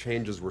where the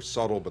changes were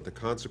subtle but the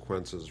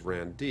consequences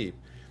ran deep,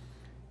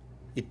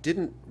 it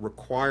didn't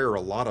require a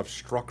lot of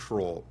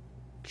structural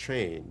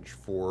change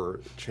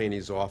for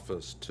Cheney's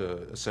office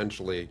to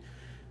essentially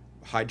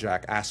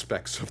hijack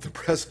aspects of the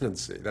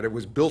presidency, that it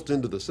was built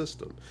into the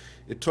system.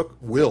 It took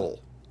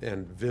will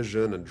and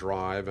vision and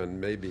drive and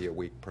maybe a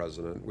weak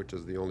president, which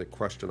is the only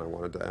question I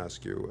wanted to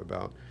ask you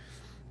about.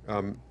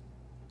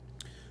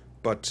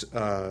 But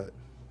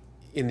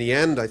in the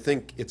end, I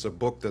think it's a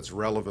book that's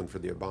relevant for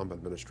the Obama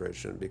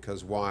administration,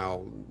 because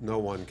while no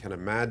one can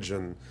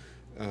imagine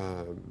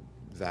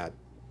that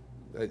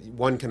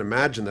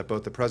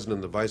both the president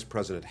and the vice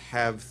president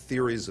have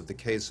theories of the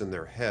case in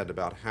their head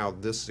about how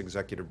this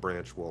executive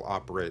branch will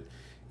operate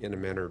in a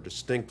manner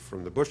distinct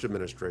from the Bush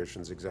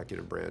administration's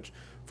executive branch.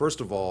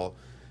 First of all,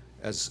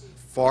 as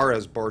far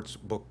as Bart's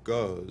book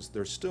goes,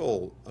 there's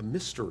still a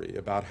mystery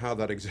about how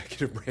that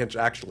executive branch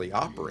actually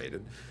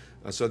operated.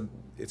 So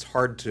it's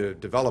hard to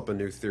develop a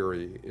new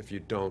theory if you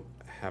don't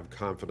have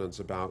confidence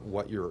about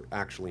what you're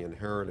actually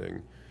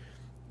inheriting.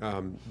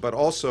 But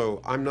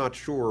also, I'm not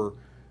sure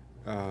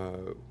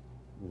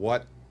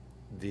what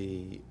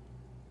the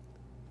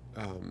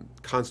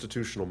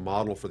constitutional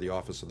model for the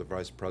office of the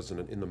vice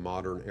president in the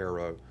modern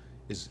era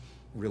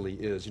really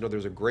is. You know,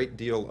 there's a great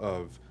deal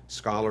of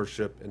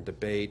scholarship and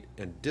debate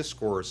and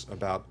discourse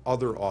about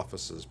other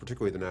offices,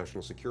 particularly the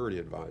National Security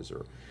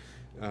Advisor.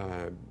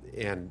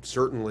 And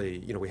certainly,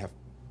 you know, we have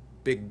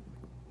big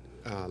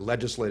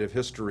legislative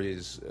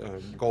histories,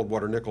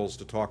 Goldwater Nichols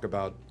to talk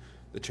about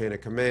the chain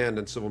of command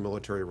and civil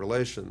military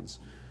relations.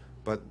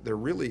 But there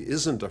really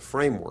isn't a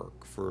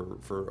framework for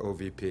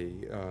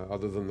OVP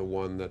other than the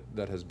one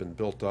that has been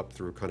built up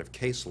through kind of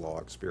case law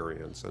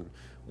experience. And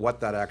what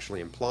that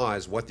actually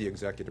implies, what the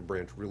executive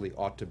branch really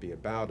ought to be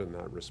about in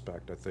that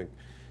respect, I think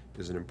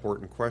is an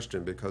important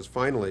question. Because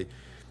finally,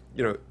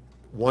 you know,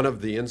 one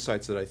of the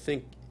insights that I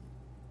think,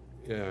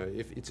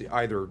 if it's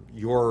either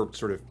your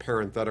sort of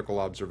parenthetical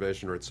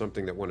observation or it's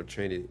something that one of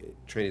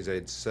Cheney's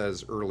aides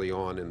says early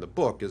on in the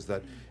book, is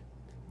that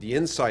the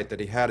insight that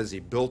he had as he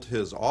built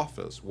his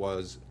office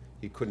was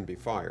he couldn't be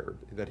fired,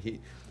 that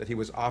he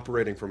was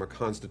operating from a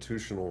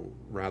constitutional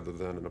rather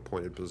than an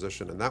appointed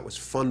position, and that was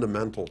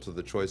fundamental to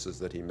the choices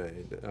that he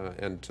made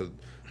and to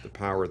the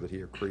power that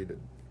he accreted.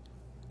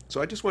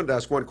 So I just wanted to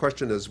ask one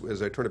question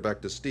as I turn it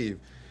back to Steve,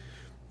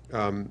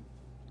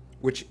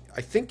 which I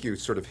think you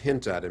sort of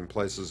hint at in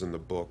places in the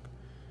book,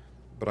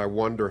 but I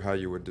wonder how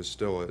you would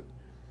distill it,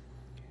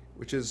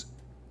 which is,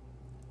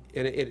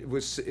 and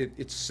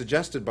it's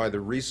suggested by the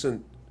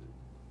recent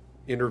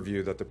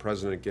interview that the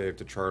president gave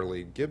to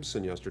Charlie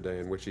Gibson yesterday,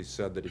 in which he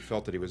said that he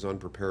felt that he was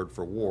unprepared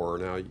for war.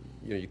 Now, you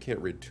know, you can't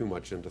read too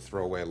much into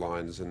throwaway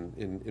lines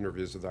in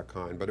interviews of that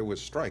kind, but it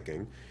was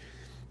striking,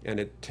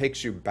 and it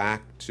takes you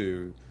back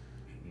to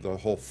the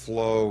whole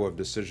flow of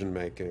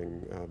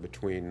decision-making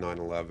between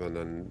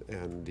 9/11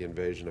 and the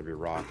invasion of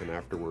Iraq and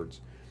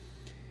afterwards.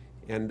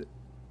 And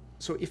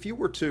so if you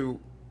were to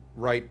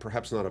write,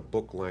 perhaps not a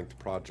book-length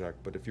project,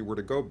 but if you were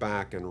to go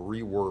back and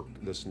rework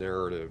this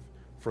narrative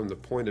from the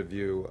point of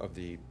view of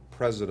the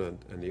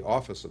president and the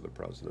office of the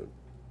president,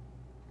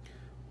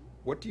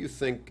 what do you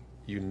think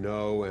you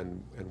know,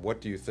 and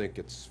what do you think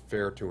it's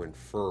fair to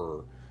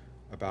infer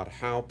about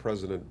how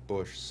President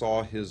Bush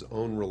saw his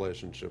own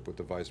relationship with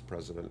the vice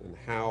president, and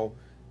how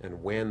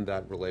and when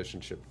that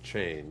relationship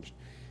changed?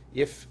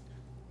 If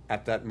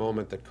at that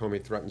moment that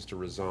Comey threatens to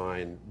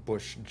resign,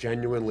 Bush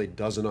genuinely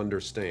doesn't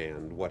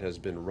understand what has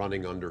been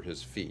running under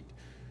his feet,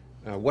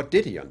 what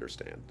did he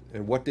understand?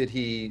 And what did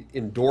he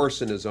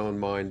endorse in his own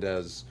mind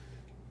as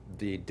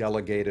the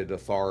delegated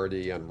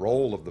authority and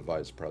role of the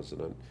vice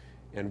president?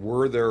 And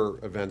were there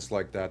events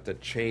like that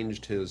that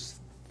changed his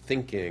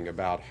thinking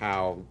about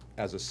how,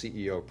 as a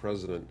CEO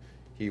president,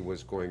 he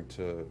was going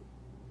to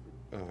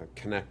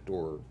connect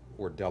or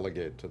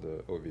delegate to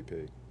the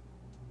OVP?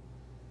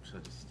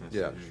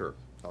 Yeah, sure.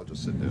 I'll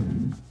just sit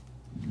down.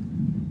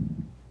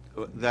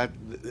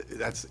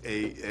 That's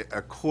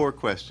a core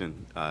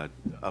question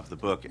of the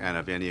book and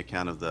of any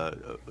account of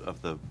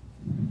the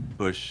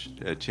Bush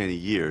Cheney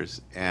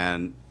years,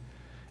 and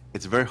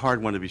it's a very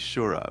hard one to be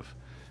sure of.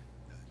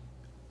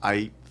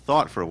 I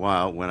thought for a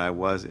while, when I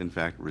was in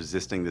fact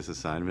resisting this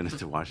assignment at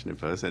the Washington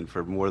Post, and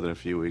for more than a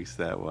few weeks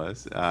that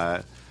was,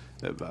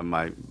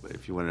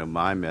 if you want to know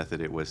my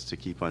method, it was to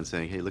keep on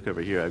saying, "Hey, look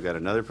over here, I've got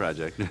another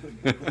project."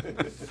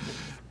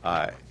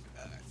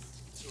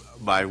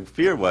 My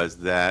fear was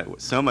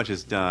that so much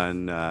is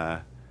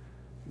done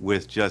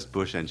with just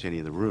Bush and Cheney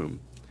in the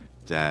room,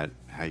 that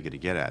how are you going to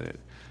get at it?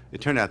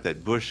 It turned out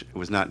that Bush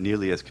was not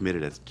nearly as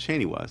committed as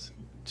Cheney was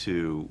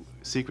to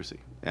secrecy,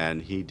 and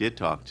he did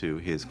talk to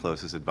his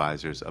closest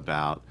advisors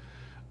about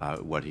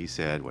what he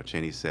said, what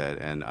Cheney said,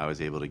 and I was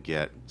able to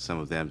get some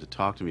of them to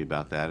talk to me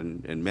about that,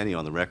 and many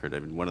on the record. I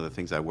mean, one of the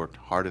things I worked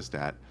hardest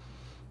at,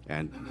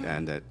 and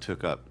that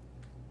took up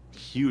a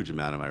huge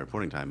amount of my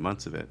reporting time,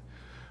 months of it,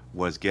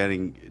 was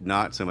getting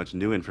not so much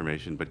new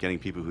information, but getting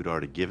people who'd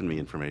already given me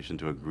information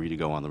to agree to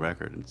go on the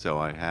record. And so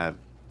I have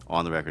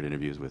on-the-record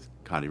interviews with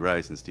Connie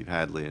Rice and Steve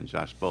Hadley and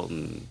Josh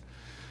Bolton,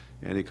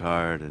 Andy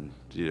Card, and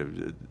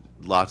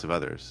lots of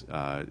others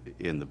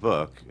in the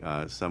book.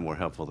 Some more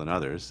helpful than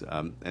others,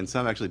 and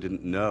some actually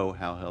didn't know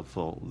how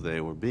helpful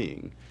they were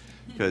being.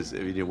 Because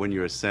when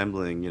you're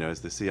assembling, as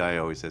the CIA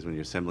always says, when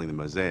you're assembling the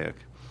mosaic,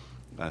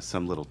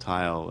 some little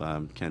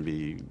tile can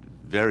be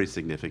very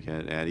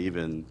significant, and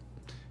even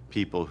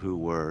people who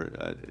were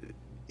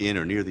in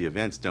or near the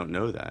events don't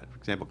know that. For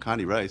example,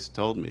 Connie Rice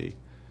told me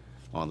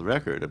on the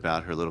record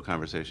about her little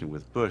conversation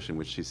with Bush, in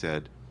which she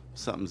said,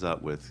 "Something's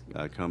up with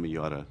Comey.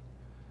 You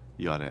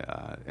ought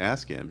to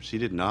ask him." She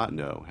did not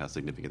know how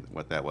significant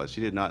what that was.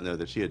 She did not know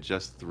that she had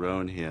just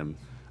thrown him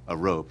a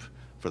rope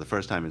for the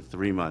first time in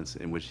 3 months,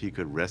 in which he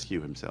could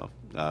rescue himself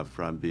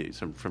from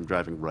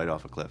driving right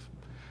off a cliff.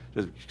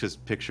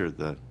 Just picture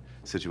the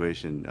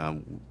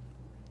situation.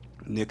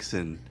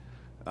 Nixon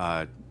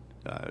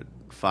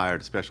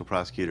fired a special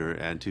prosecutor,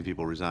 and 2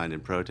 people resigned in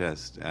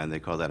protest, and they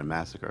called that a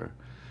massacre.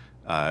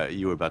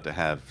 you were about to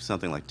have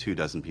something like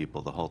 24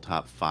 people, the whole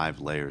top 5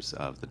 layers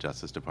of the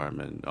Justice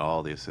Department,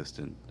 all the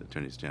assistant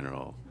attorneys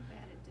general. Too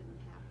bad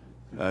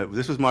it didn't happen.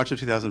 This was March of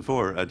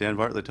 2004. Dan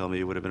Bartlett told me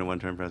he would have been a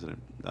one-term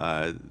president.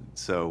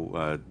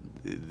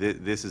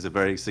 This is a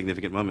very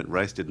significant moment.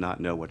 Rice did not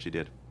know what she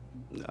did.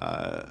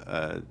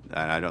 And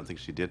I don't think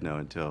she did know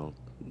until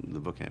the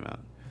book came out.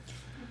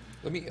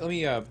 Let me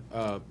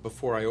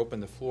before I open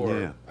the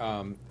floor,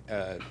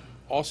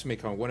 also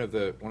make on one of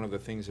the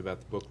things about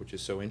the book which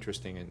is so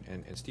interesting,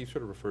 and Steve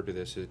sort of referred to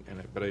this,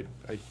 but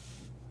I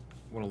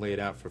want to lay it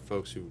out for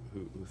folks who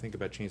think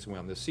about Cheney's way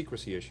on this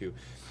secrecy issue.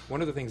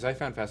 One of the things I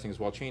found fascinating is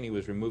while Cheney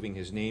was removing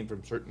his name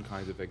from certain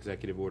kinds of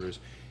executive orders,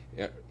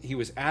 he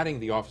was adding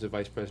the office of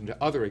vice president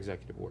to other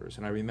executive orders.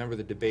 And I remember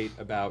the debate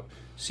about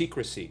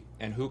secrecy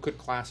and who could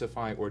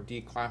classify or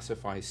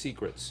declassify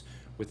secrets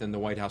within the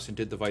White House, and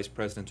did the vice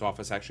president's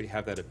office actually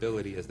have that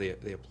ability as they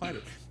applied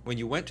it. When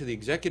you went to the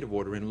executive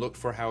order and looked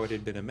for how it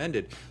had been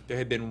amended, there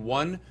had been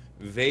one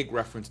vague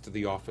reference to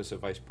the office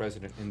of vice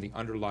president in the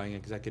underlying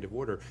executive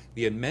order.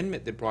 The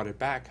amendment that brought it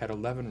back had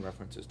 11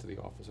 references to the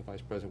office of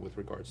vice president with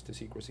regards to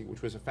secrecy,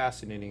 which was a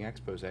fascinating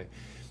expose.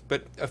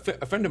 But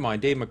a friend of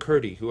mine, Dave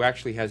McCurdy, who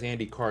actually has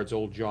Andy Card's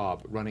old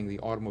job running the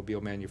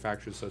Automobile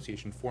Manufacturers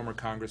Association, former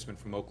congressman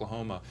from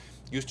Oklahoma,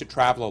 used to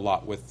travel a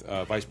lot with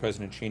Vice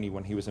President Cheney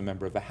when he was a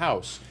member of the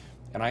House.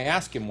 And I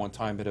asked him one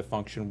time at a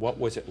function, what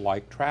was it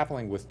like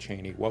traveling with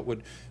Cheney?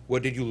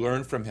 What did you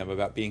learn from him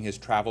about being his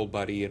travel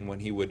buddy, and when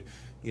he would,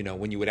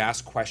 when you would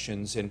ask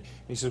questions? And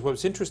he says,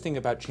 what's interesting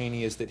about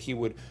Cheney is that he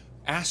would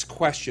ask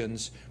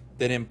questions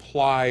that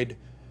implied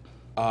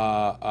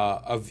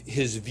of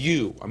his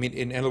view. I mean,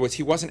 in other words,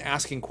 he wasn't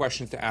asking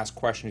questions to ask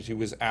questions. He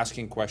was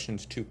asking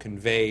questions to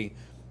convey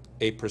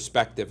a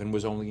perspective, and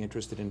was only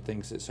interested in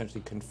things that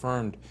essentially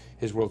confirmed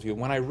his worldview.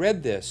 When I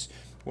read this,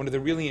 one of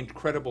the really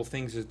incredible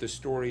things is the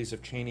stories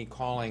of Cheney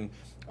calling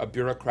a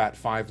bureaucrat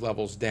 5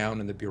 levels down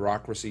in the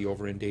bureaucracy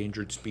over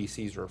endangered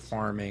species or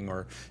farming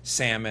or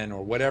salmon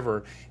or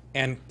whatever,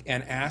 and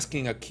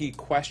asking a key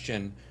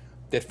question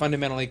that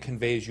fundamentally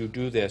conveys you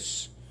do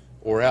this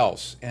or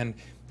else. And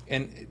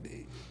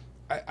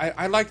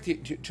I'd like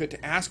to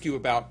ask you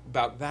about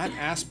that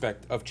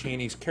aspect of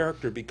Cheney's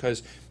character,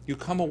 because you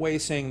come away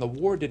saying the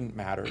war didn't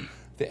matter,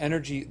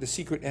 the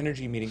secret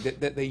energy meeting,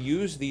 that they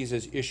use these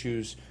as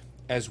issues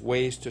as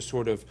ways to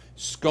sort of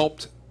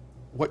sculpt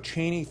what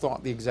Cheney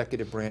thought the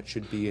executive branch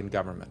should be in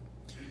government.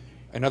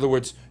 In other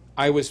words,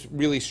 I was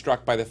really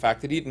struck by the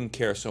fact that he didn't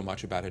care so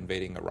much about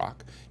invading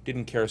Iraq,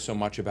 didn't care so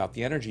much about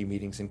the energy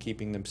meetings and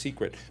keeping them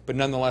secret, but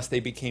nonetheless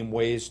they became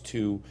ways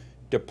to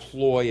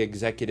deploy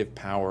executive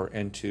power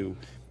and to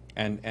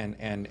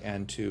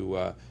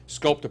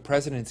sculpt a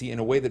presidency in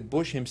a way that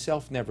Bush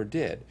himself never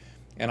did.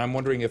 And I'm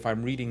wondering if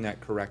I'm reading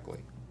that correctly.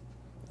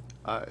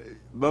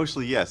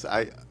 Mostly, yes.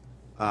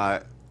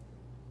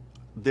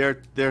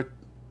 There are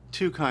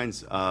 2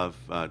 kinds of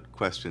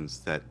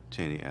questions that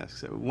Cheney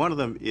asks. One of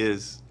them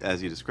is,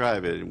 as you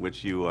describe it, in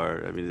which you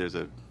are, I mean, there's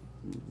a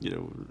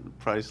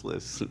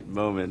priceless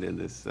moment in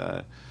this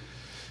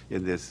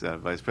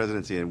vice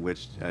presidency in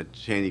which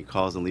Cheney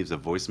calls and leaves a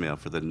voicemail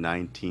for the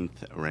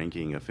 19th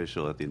ranking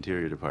official at the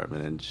Interior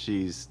Department, and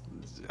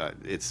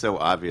it's so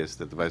obvious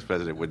that the vice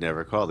president would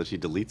never call that she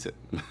deletes it.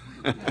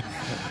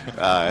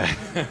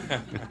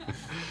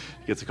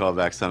 Gets a call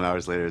back some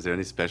hours later. Is there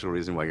any special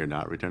reason why you're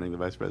not returning the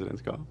vice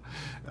president's call?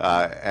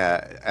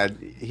 And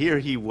here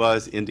he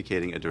was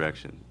indicating a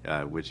direction,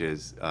 which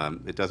is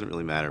it doesn't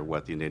really matter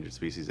what the Endangered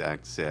Species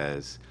Act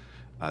says.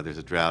 There's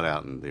a drought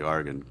out in the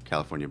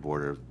Oregon-California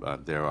border.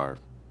 There are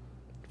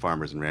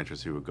farmers and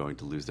ranchers who are going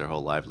to lose their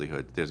whole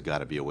livelihood. There's got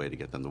to be a way to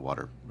get them the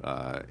water.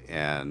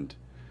 And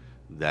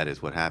that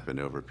is what happened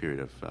over a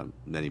period of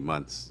many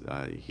months.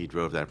 He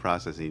drove that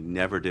process, and he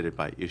never did it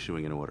by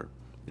issuing an order.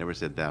 Never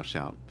said, thou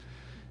shalt.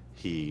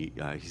 He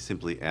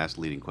simply asked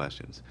leading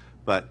questions.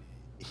 But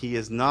he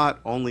is not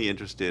only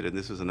interested, and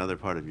this is another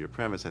part of your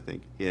premise, I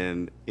think,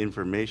 in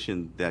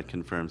information that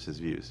confirms his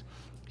views.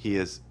 He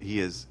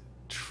is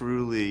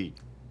truly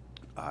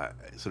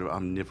sort of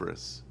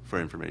omnivorous for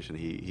information.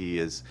 He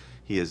is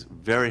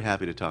very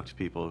happy to talk to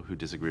people who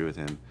disagree with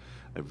him,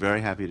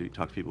 very happy to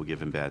talk to people who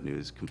give him bad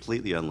news,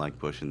 completely unlike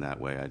Bush in that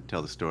way. I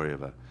tell the story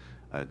of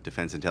a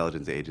Defense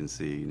Intelligence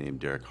Agency named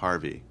Derek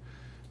Harvey,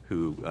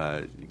 who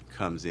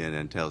comes in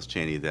and tells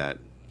Cheney that,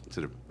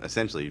 sort of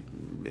essentially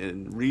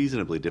in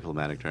reasonably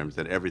diplomatic terms,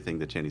 that everything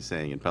that Cheney's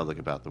saying in public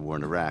about the war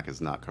in Iraq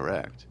is not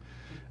correct.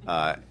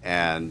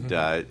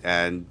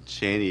 And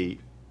Cheney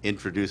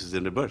introduces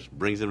him to Bush,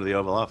 brings him to the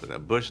Oval Office.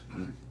 Bush,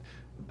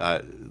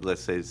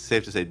 let's say, it's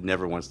safe to say,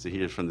 never wants to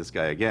hear from this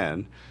guy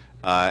again.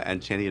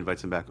 And Cheney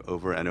invites him back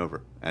over and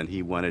over. And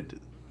he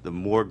wanted the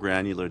more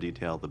granular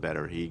detail, the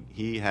better.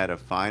 He had a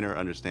finer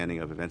understanding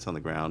of events on the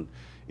ground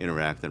in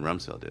Iraq than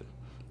Rumsfeld did.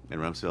 And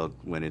Rumsfeld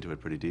went into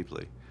it pretty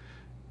deeply.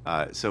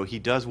 So he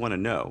does want to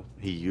know.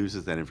 He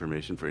uses that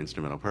information for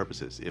instrumental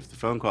purposes. If the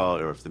phone call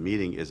or if the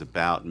meeting is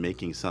about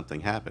making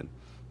something happen,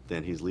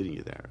 then he's leading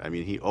you there. I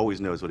mean, he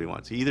always knows what he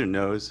wants. He either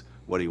knows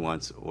what he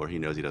wants or he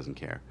knows he doesn't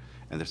care.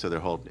 and so there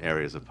are whole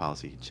areas of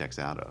policy he checks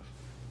out of.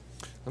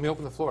 Let me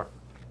open the floor.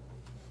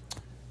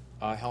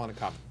 Helena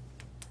Cobb.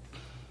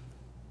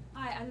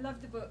 Hi, I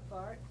love the book,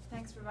 Bart.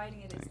 Thanks for writing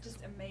it. It's Thanks. just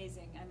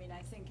amazing. I mean,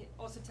 I think it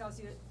also tells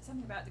you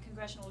something about the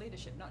congressional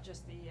leadership, not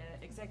just the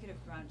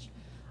executive branch.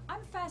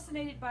 I'm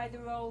fascinated by the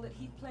role that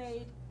he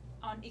played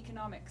on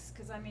economics,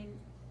 because, I mean,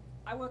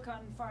 I work on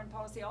foreign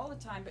policy all the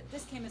time, but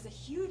this came as a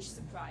huge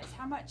surprise.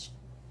 How much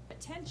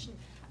attention,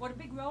 what a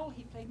big role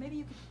he played. Maybe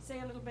you could say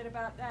a little bit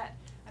about that.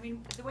 I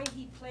mean, the way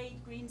he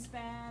played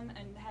Greenspan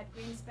and had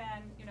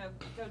Greenspan, you know,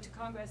 go to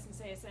Congress and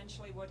say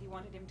essentially what he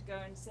wanted him to go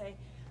and say.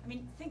 I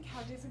mean, think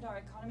how different our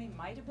economy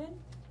might have been.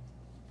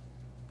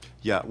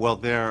 Yeah, well,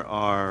 there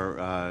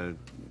are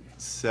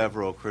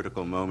several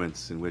critical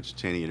moments in which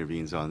Cheney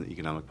intervenes on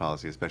economic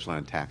policy, especially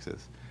on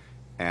taxes.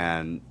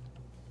 And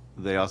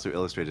they also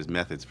illustrate his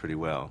methods pretty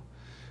well.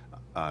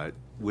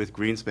 With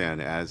Greenspan,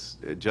 as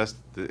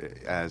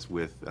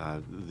with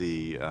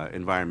the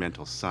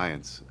environmental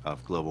science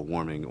of global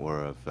warming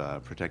or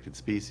of protected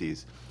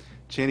species,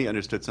 Cheney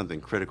understood something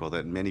critical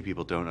that many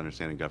people don't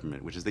understand in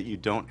government, which is that you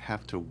don't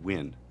have to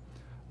win.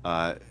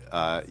 All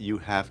you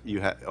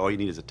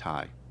need is a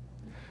tie.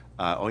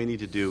 All you need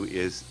to do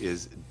is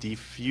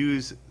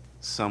defuse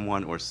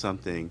someone or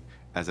something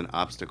as an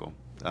obstacle,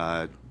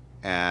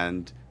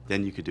 and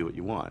then you could do what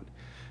you want.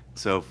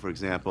 So, for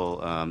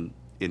example,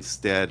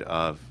 instead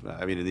of,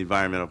 in the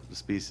environmental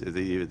species,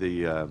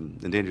 the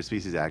Endangered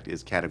Species Act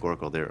is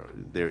categorical.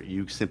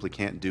 You simply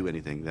can't do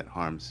anything that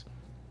harms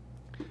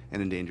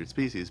an endangered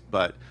species.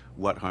 But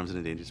what harms an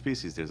endangered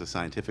species? There's a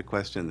scientific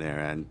question there,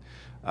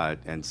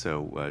 and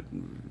so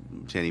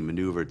Cheney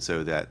maneuvered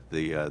so that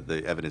the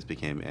evidence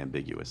became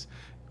ambiguous.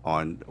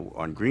 On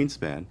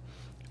Greenspan,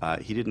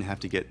 he didn't have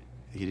to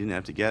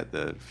get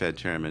the Fed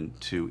chairman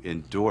to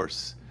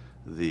endorse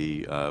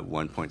the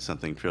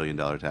 1-point-something trillion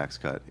dollar tax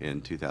cut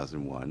in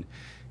 2001.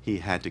 He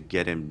had to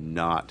get him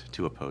not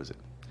to oppose it.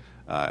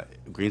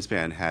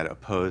 Greenspan had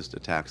opposed a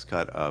tax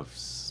cut of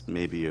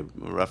maybe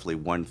roughly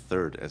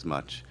 1/3 as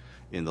much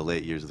in the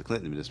late years of the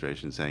Clinton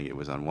administration, saying it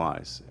was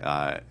unwise.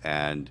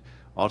 And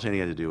all Cheney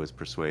had to do was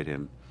persuade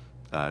him,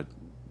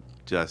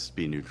 just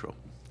be neutral.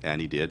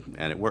 And he did,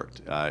 and it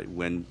worked.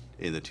 When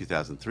in the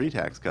 2003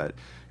 tax cut,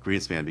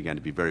 Greenspan began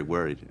to be very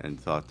worried and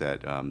thought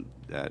that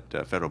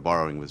federal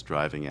borrowing was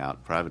driving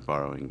out private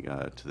borrowing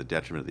to the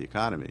detriment of the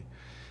economy.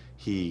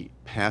 He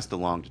passed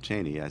along to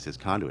Cheney as his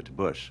conduit to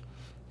Bush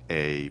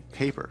a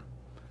paper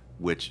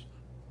which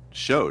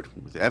showed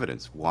with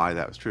evidence why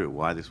that was true,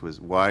 why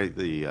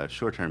the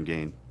short-term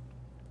gain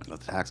of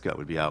the tax cut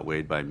would be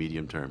outweighed by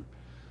medium-term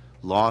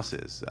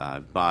losses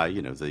by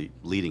the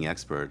leading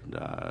expert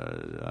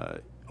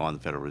on the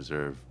Federal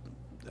Reserve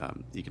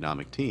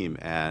economic team.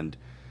 And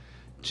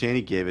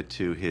Cheney gave it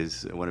to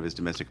one of his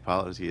domestic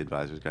policy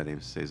advisors, a guy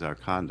named Cesar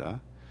Conda,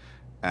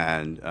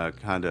 and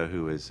Conda,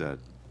 who is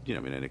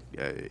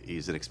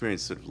he's an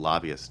experienced sort of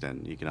lobbyist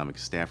and economic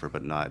staffer,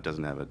 but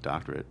doesn't have a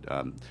doctorate.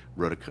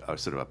 Wrote a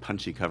sort of a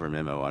punchy cover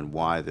memo on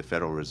why the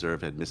Federal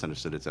Reserve had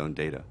misunderstood its own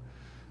data,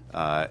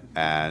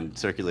 and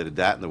circulated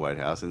that in the White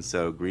House. And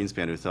so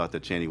Greenspan, who thought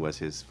that Cheney was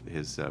his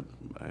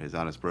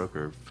honest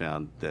broker,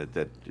 found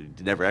that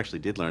he never actually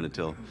did learn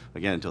until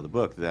the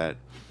book that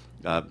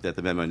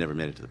the memo never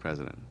made it to the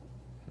president.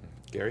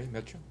 Gary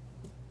Mitchell.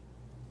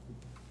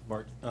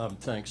 Bart,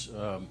 thanks.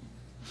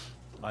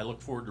 I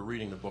look forward to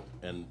reading the book,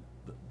 and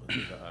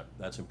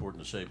that's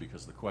important to say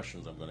because the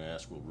questions I'm going to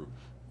ask will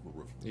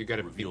You got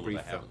to be reveal brief,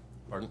 that I haven't.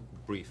 Pardon?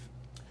 Brief.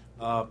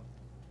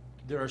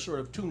 There are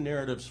sort of two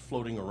narratives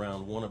floating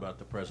around, one about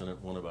the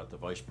president, one about the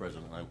vice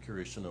president. I'm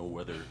curious to know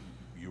whether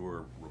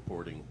your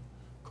reporting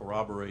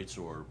corroborates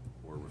or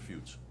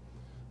refutes.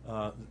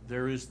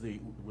 There is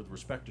with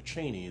respect to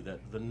Cheney, that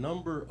the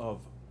number of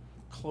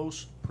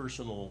close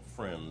personal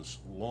friends,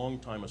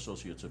 longtime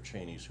associates of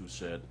Cheney's who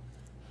said,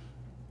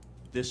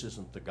 this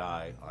isn't the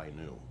guy I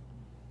knew.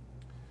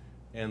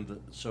 And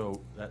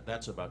so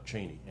that's about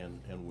Cheney.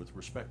 And with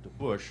respect to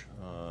Bush,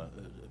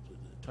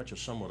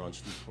 touches somewhat on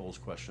Steve Call's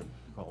question.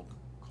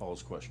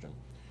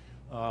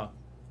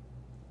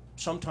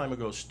 Some time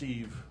ago,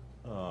 Steve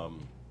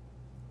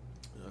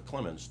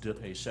Clemens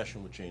did a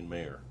session with Jane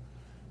Mayer,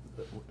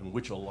 in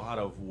which a lot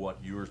of what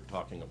you're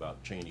talking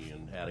about, Cheney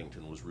and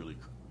Addington, was really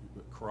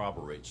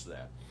corroborates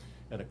that.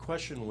 And a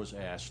question was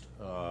asked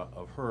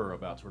of her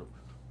about sort of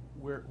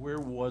where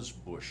was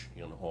Bush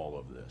in all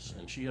of this?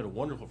 And she had a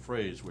wonderful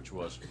phrase, which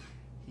was,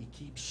 he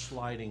keeps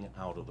sliding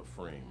out of the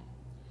frame.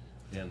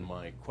 And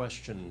my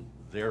question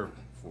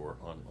therefore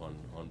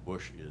on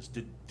Bush is,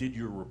 did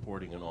your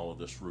reporting in all of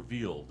this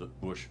reveal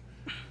that Bush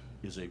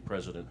is a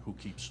president who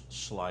keeps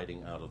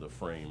sliding out of the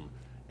frame?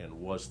 And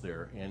was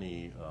there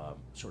any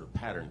sort of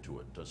pattern to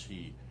it? Does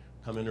he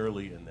come in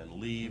early and then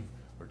leave,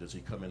 or does he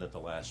come in at the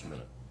last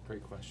minute?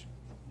 Great question.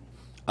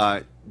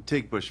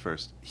 Take Bush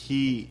first.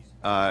 He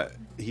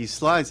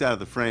slides out of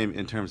the frame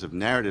in terms of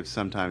narrative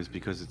sometimes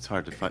because it's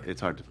hard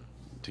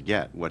to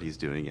get what he's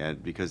doing,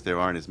 and because there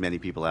aren't as many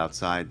people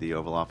outside the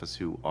Oval Office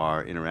who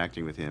are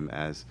interacting with him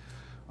as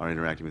are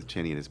interacting with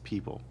Cheney and his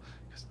people.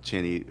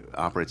 Cheney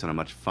operates on a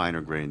much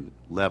finer-grained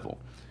level.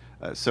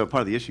 So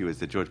part of the issue is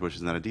that George Bush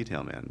is not a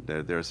detail man.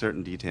 There are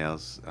certain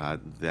details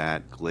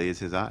that glaze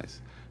his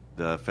eyes.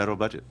 The federal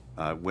budget,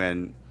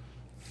 when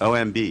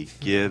OMB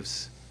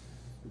gives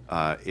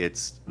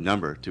its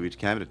number to each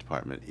cabinet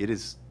department, it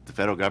is the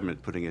federal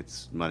government putting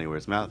its money where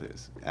its mouth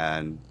is.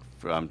 And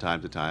from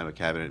time to time, a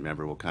cabinet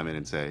member will come in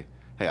and say,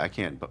 hey, I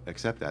can't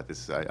accept that.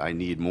 I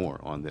need more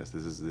on this.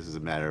 This is a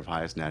matter of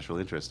highest national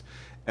interest.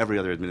 Every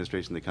other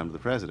administration that comes to the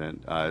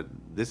president,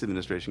 this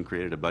administration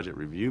created a budget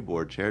review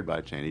board chaired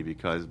by Cheney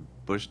because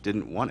Bush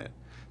didn't want it.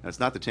 Now, it's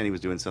not that Cheney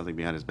was doing something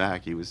behind his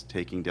back. He was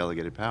taking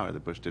delegated power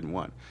that Bush didn't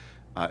want.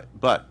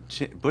 But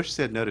Bush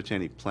said no to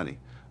Cheney plenty.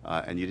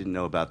 And you didn't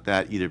know about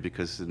that either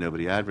because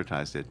nobody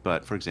advertised it.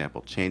 But, for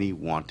example, Cheney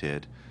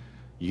wanted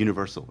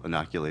universal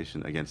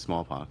inoculation against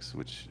smallpox,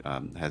 which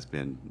has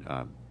been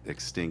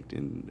extinct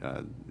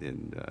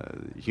in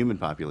human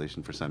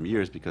population for some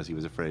years because he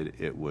was afraid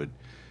it would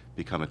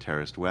become a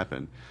terrorist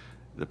weapon.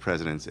 The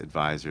president's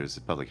advisors,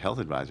 the public health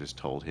advisors,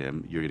 told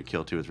him, you're going to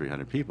kill 200 or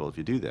 300 people if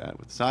you do that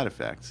with side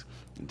effects.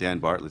 And Dan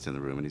Bartlett's in the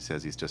room, and he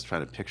says he's just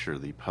trying to picture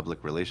the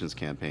public relations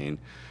campaign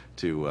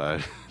to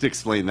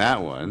explain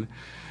that one.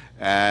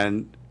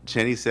 And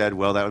Cheney said,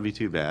 well, that would be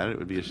too bad. It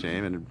would be a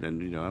shame,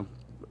 and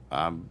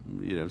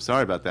I'm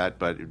sorry about that,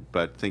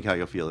 but think how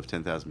you'll feel if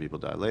 10,000 people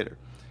die later.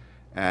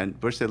 And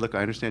Bush said, look,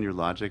 I understand your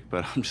logic,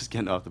 but I'm just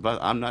getting off the bus.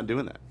 I'm not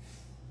doing that.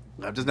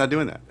 I'm just not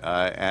doing that.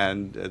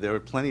 And there were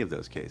plenty of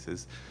those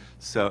cases.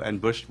 So, and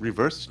Bush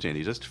reversed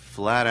Cheney, just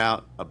flat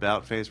out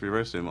about face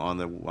reversed him on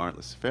the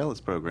warrantless surveillance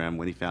program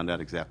when he found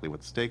out exactly what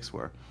the stakes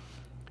were.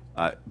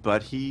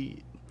 But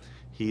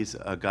he's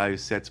a guy who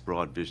sets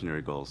broad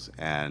visionary goals,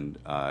 and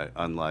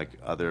unlike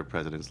other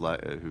presidents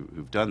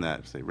who've done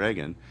that, say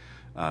Reagan,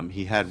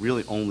 he had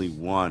really only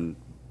one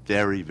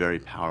very, very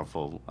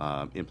powerful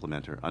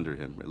implementer under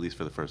him, at least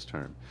for the first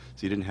term.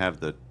 So you didn't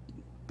have the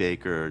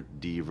Baker,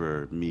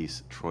 Deaver,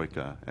 Meese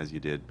troika as you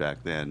did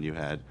back then. You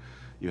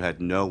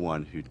had no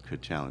one who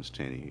could challenge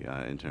Cheney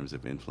in terms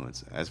of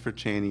influence. As for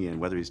Cheney and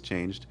whether he's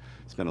changed,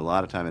 spent a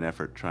lot of time and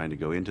effort trying to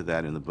go into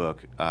that in the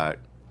book. I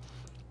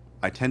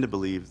tend to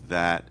believe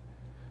that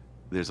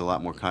there's a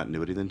lot more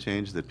continuity than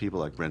change, that people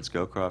like Brent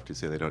Scowcroft, who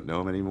say they don't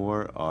know him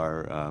anymore,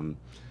 are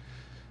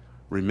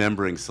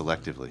remembering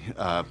selectively,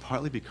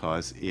 partly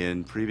because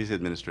in previous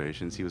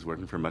administrations he was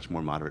working for much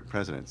more moderate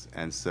presidents,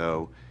 and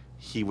so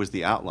he was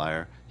the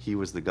outlier. He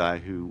was the guy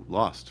who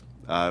lost.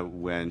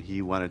 When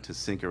he wanted to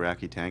sink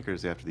Iraqi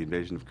tankers after the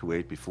invasion of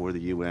Kuwait before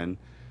the UN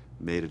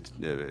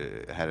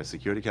had a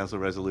Security Council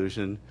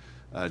resolution,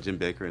 Jim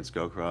Baker and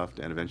Scowcroft,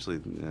 and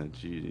eventually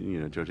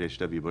George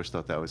H.W. Bush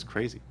thought that was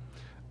crazy.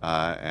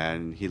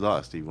 And he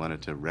lost. He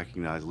wanted to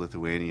recognize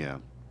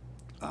Lithuania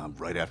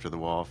right after the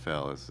wall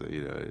fell as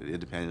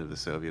independent of the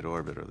Soviet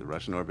orbit or the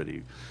Russian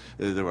orbit.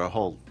 There were a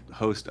whole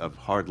host of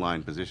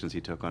hardline positions he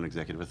took on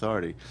executive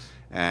authority,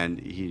 and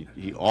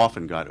he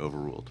often got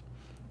overruled.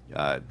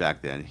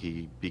 Back then,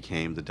 he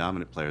became the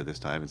dominant player this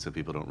time, and so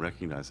people don't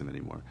recognize him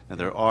anymore. Now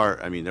there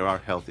are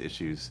health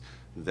issues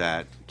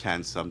that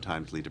can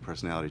sometimes lead to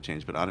personality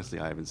change, but honestly,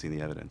 I haven't seen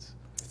the evidence.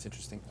 That's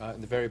interesting. In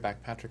the very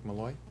back, Patrick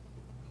Malloy.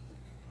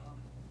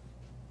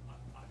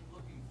 I'm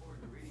looking forward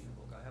to reading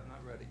the book. I have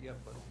not read it yet,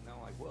 but now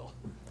I will.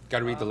 Got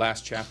to read the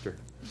last chapter.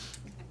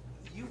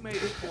 You made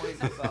a point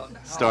about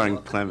how, Starring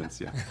Clements,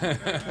 yeah.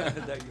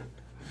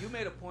 you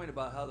made a point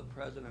about how the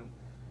president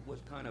was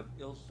kind of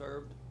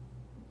ill-served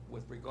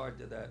with regard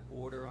to that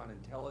order on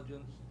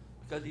intelligence,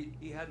 because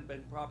he hadn't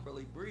been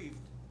properly briefed,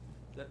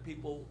 that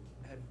people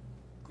had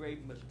grave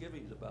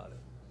misgivings about it.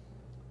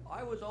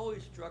 I was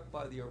always struck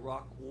by the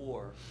Iraq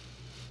War,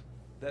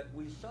 that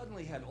we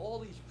suddenly had all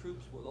these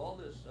troops with all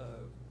this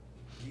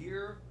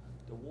gear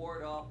to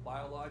ward off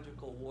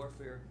biological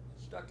warfare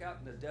stuck out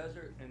in the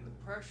desert, and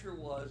the pressure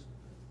was,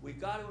 we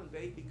got to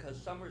invade because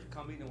summer's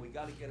coming and we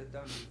got to get it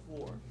done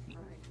before.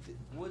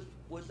 Right.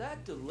 Was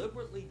that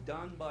deliberately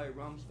done by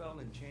Rumsfeld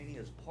and Cheney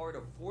as part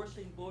of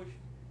forcing Bush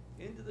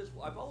into this?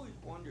 I've always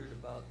wondered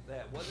about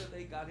that, whether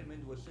they got him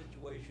into a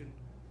situation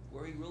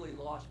where he really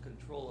lost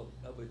control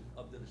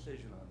of the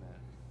decision on that.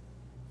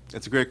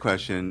 That's a great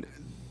question.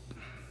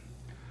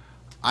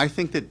 I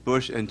think that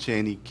Bush and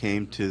Cheney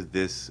came to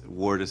this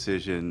war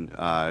decision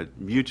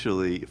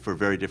mutually for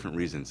very different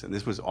reasons. And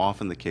this was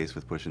often the case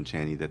with Bush and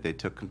Cheney, that they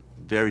took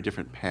very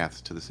different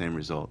paths to the same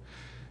result.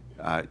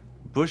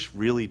 Bush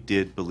really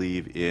did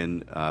believe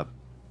in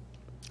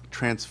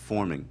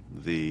transforming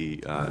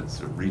the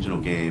sort of regional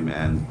game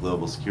and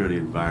global security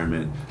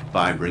environment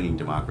by bringing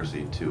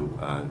democracy to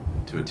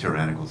a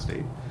tyrannical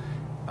state.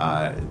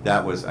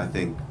 That was, I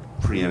think,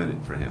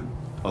 preeminent for him.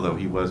 Although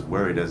he was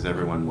worried, as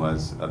everyone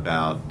was,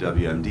 about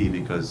WMD,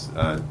 because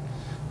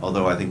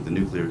although I think the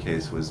nuclear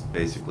case was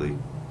basically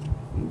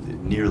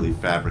nearly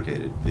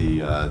fabricated,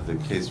 the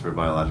case for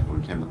biological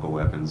and chemical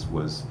weapons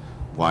was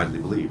widely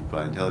believed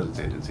by intelligence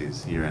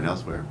agencies here and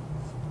elsewhere.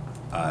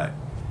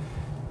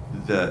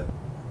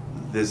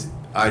 This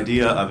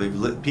idea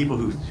of people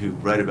who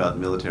write about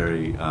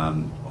military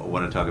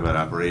want to talk about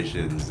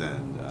operations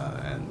and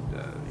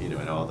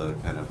and all the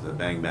kind of the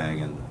bang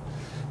bang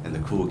and the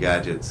cool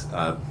gadgets,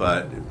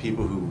 but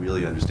people who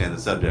really understand the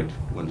subject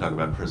want to talk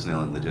about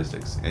personnel and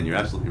logistics. And you're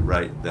absolutely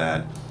right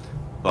that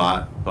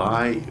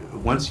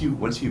once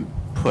you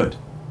put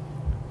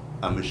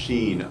a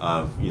machine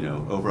of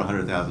over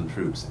 100,000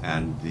 troops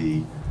and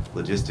the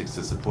logistics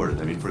to support it.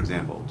 I mean, for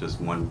example, just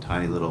one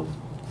tiny little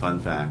fun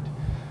fact: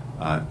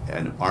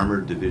 an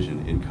armored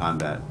division in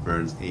combat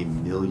burns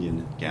 1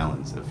 million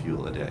gallons of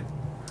fuel a day.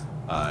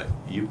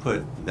 You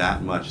put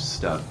that much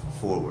stuff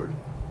forward,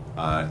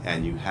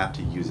 and you have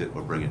to use it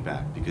or bring it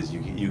back, because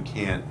you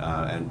can't,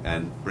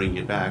 and bringing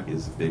it back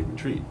is a big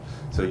retreat.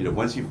 So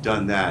once you've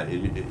done that,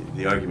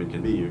 the argument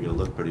can be you're going to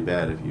look pretty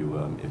bad if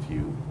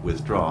you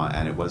withdraw.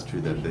 And it was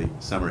true that the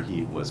summer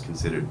heat was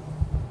considered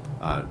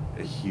a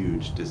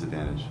huge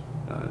disadvantage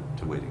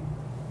to waiting.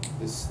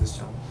 This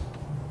gentleman.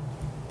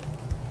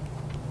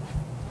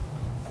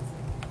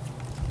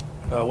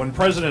 When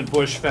President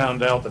Bush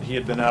found out that he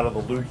had been out of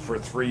the loop for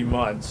 3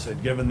 months,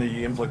 and given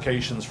the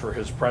implications for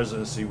his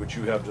presidency, which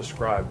you have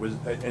described, was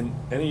and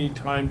any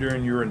time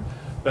during your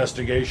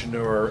investigation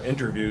or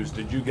interviews,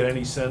 did you get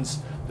any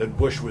sense that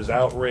Bush was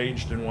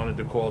outraged and wanted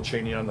to call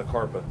Cheney on the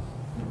carpet?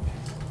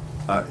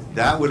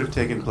 That would have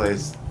taken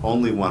place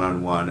only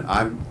one-on-one.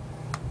 I'm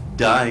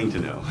dying to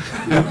know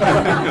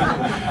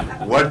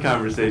what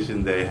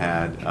conversation they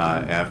had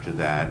after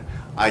that.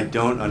 I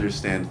don't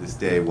understand to this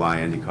day why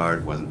Andy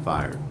Card wasn't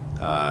fired.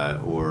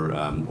 Or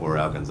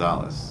Al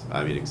Gonzalez.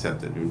 I mean,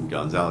 except that in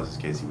Gonzalez's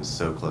case, he was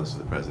so close to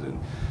the president.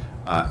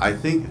 I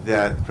think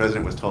that the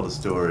president was told a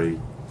story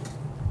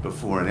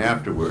before and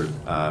afterward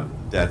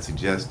that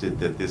suggested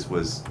that this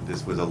was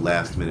a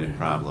last-minute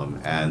problem,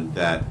 and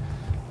that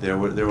there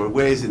were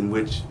ways in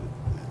which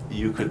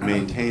you could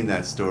maintain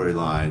that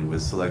storyline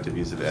with selective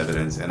use of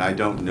evidence. And I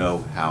don't know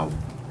how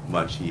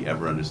much he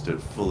ever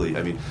understood fully.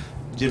 I mean,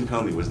 Jim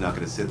Comey was not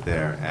going to sit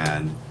there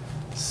and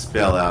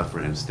spell out for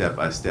him step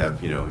by step,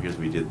 here's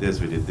we did this,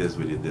 we did this,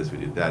 we did this, we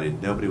did that.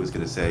 Nobody was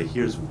going to say,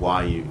 here's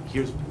why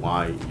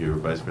your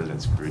vice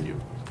president screwed you.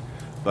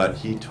 But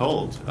he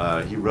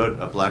wrote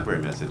a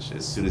BlackBerry message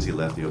as soon as he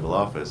left the Oval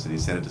Office, and he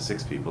sent it to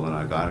 6 people, and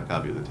I got a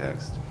copy of the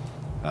text.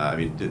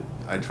 I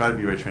try to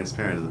be very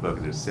transparent in the book,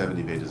 and there's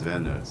 70 pages of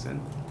endnotes,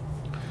 and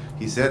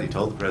he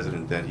told the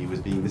president that he was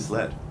being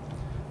misled.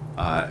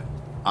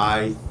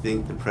 I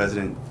think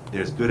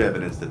there's good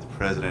evidence that the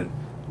president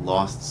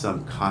lost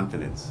some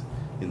confidence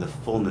in the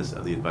fullness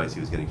of the advice he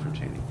was getting from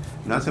Cheney.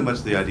 Not so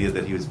much the idea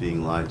that he was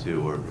being lied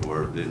to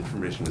or the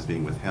information was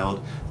being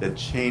withheld, that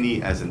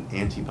Cheney as an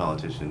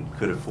anti-politician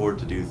could afford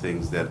to do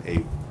things that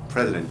a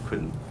president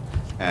couldn't,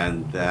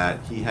 and that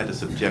he had to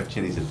subject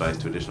Cheney's advice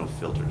to additional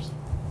filters.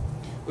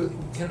 Well,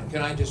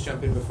 can I just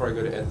jump in before I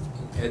go to Ed?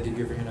 Ed, did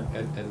you ever hand up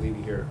Ed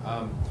Levy here?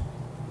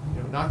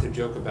 Not to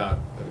joke about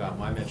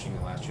my mentioning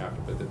the last chapter,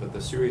 but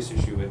the serious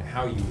issue and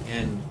how you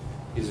end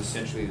is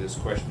essentially this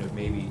question of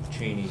maybe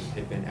Cheney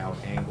had been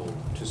out-angled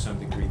to some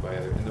degree by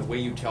others. And the way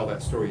you tell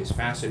that story is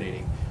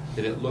fascinating,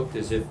 that it looked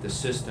as if the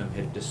system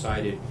had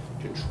decided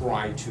to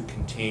try to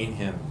contain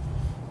him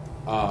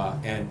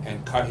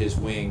and cut his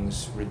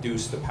wings,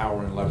 reduce the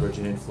power and leverage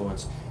and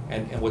influence.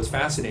 And what's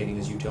fascinating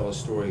is you tell a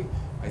story,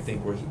 I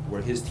think,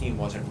 where his team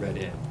wasn't read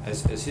in.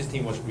 As his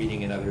team wasn't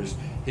reading in others,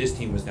 his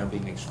team was now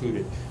being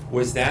excluded.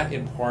 Was that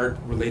in part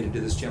related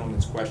to this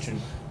gentleman's question,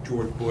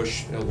 George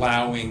Bush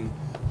allowing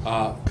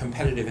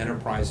competitive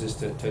enterprises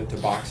to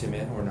box him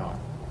in, or not?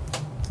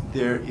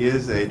 There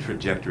is a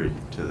trajectory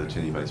to the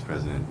Cheney vice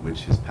president,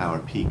 which his power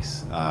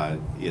peaks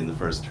in the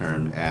first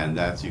term, and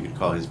that's, you could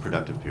call, his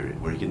productive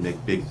period, where he can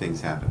make big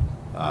things happen,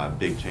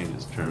 big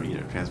changes,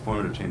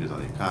 transformative changes on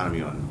the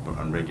economy,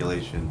 on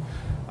regulation,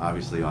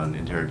 obviously on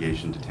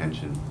interrogation,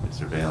 detention,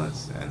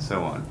 surveillance, and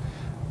so on.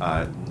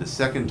 The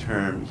second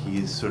term,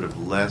 he's sort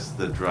of less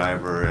the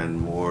driver and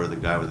more the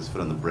guy with his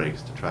foot on the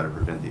brakes to try to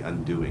prevent the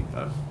undoing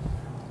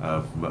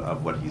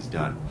of what he's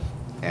done.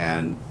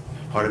 And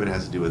part of it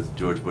has to do with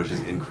George Bush's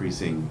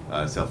increasing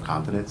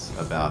self-confidence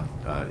about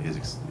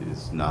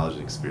his knowledge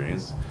and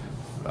experience.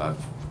 For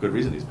good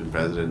reason. He's been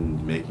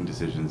president, making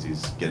decisions,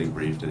 he's getting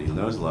briefed, and he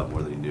knows a lot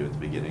more than he knew at the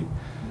beginning.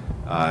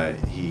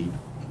 He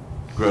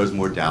grows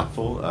more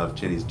doubtful of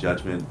Cheney's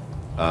judgment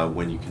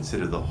when you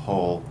consider the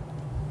whole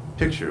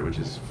picture, which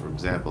is, for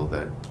example,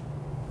 that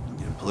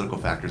political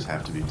factors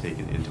have to be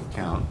taken into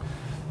account.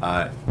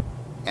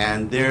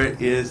 And there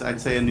is, I'd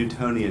say, a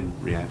Newtonian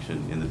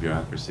reaction in the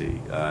bureaucracy.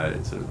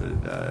 It's sort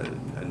of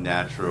a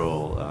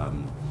natural,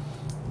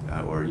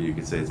 or you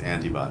could say it's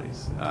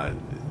antibodies.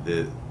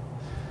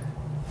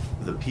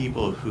 The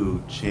people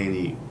who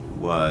Cheney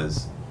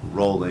was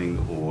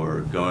rolling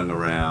or going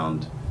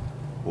around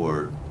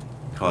or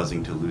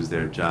causing to lose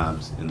their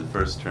jobs in the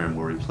first term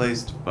were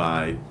replaced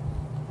by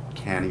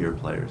cannier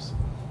players.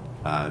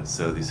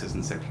 So the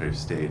Assistant Secretary of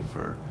State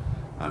for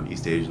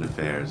East Asian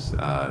Affairs,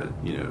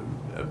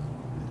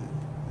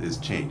 is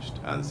changed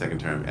on the second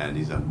term, and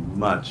he's a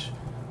much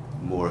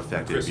more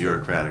effective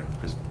bureaucratic.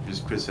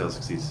 Chris Hill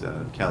succeeds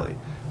Kelly.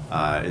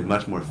 a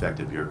much more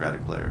effective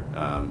bureaucratic player,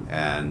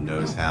 and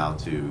knows how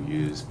to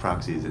use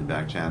proxies and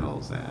back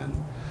channels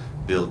and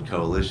build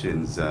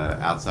coalitions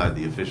outside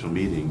the official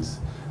meetings.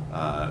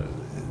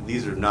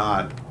 These are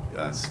not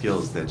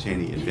skills that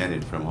Cheney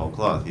invented from whole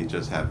cloth. He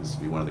just happens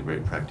to be one of the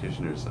great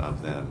practitioners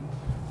of them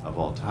of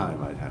all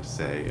time, I'd have to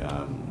say.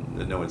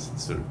 That no one's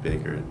sort of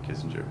Baker and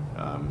Kissinger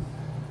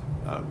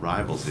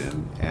rivals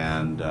him.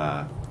 And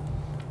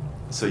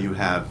so you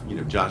have,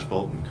 Josh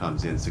Bolton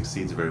comes in,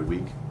 succeeds a very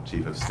weak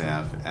chief of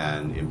staff,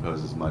 and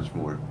imposes much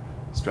more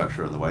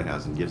structure on the White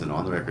House, and gives an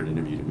on-the-record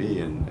interview to me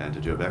and to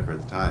Joe Becker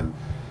at the time,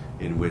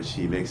 in which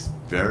he makes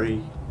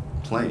very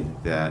plain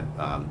that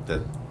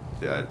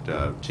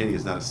Cheney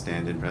is not a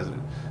stand-in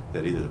president,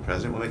 that either the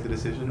president will make the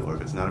decision, or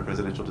if it's not a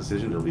presidential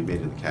decision, it'll be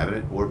made in the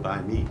cabinet or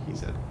by me, he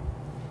said.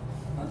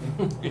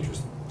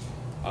 Interesting.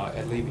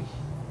 Ed Levy.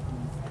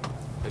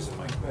 Here's the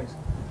mic. Thanks.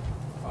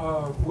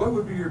 What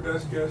would be your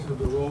best guess of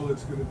the role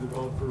that's going to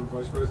develop for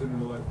Vice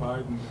President-elect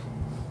Biden?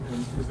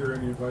 And is there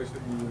any advice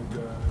that you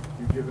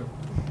would give him?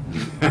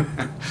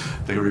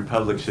 The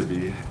Republic should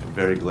be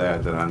very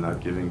glad that I'm not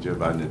giving Joe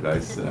Biden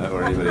advice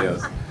or anybody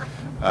else.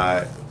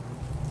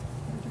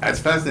 It's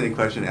a fascinating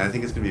question, and I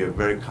think it's going to be a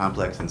very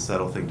complex and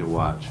subtle thing to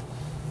watch.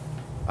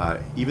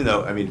 Even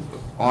though,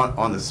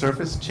 on the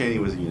surface, Cheney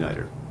was a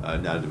uniter,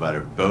 not a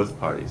divider. Both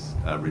parties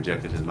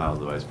rejected his model of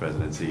the vice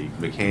presidency.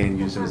 McCain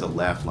used him as a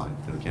laugh line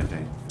in the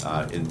campaign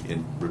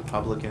in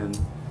Republican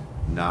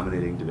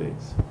nominating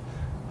debates.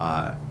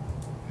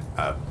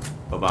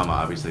 Obama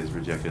obviously has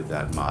rejected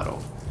that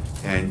model.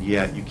 And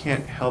yet you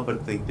can't help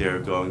but think they're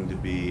going to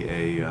be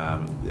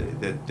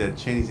that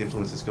Cheney's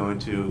influence is going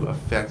to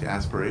affect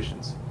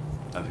aspirations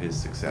of his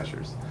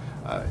successors.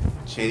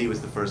 Cheney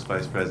was the first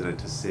vice president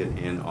to sit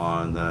in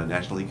on the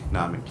National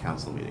Economic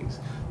Council meetings,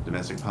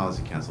 Domestic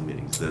Policy Council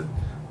meetings, the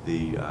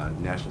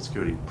National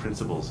Security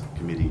Principles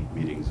Committee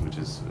meetings, which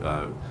is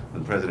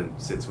when the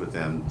president sits with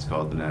them, it's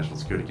called the National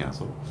Security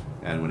Council,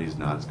 and when he's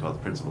not, it's called the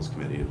Principles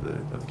Committee of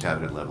the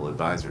cabinet level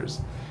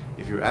advisors.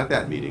 If you're at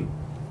that meeting,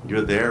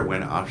 you're there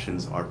when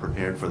options are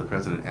prepared for the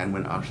president and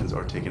when options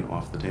are taken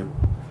off the table.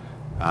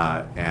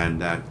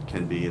 And that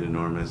can be an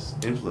enormous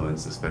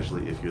influence,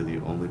 especially if you're the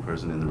only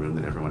person in the room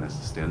that everyone has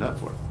to stand up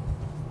for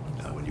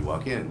when you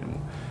walk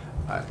in.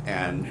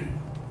 And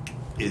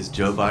is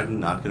Joe Biden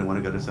not going to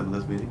want to go to some of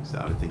those meetings?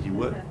 I would think he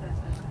would.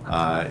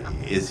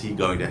 Is he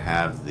going to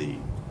have the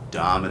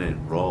dominant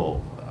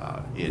role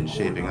in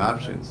shaping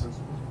options?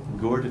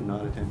 Gore did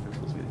not attend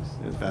principals meetings.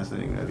 It's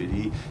fascinating.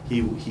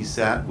 He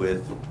sat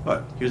with,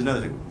 but here's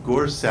another thing.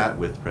 Gore sat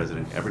with the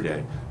president every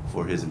day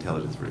for his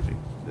intelligence briefing,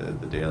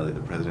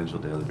 the presidential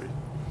daily briefing.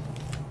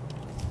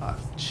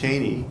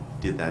 Cheney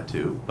did that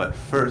too, but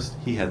first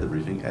he had the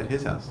briefing at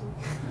his house.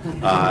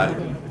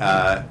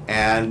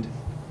 And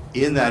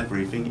in that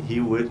briefing, he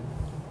would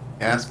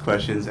ask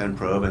questions and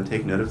probe and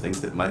take note of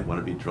things that might want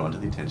to be drawn to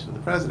the attention of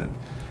the president.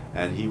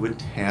 And he would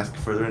task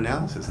further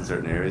analysis in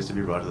certain areas to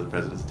be brought to the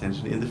president's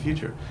attention in the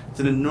future. It's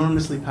an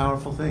enormously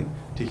powerful thing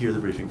to hear the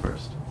briefing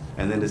first,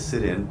 and then to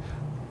sit in.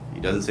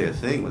 He doesn't say a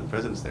thing when the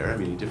president's there.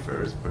 He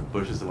defers.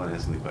 Bush is the one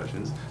asking the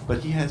questions, but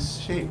he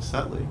has shaped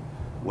subtly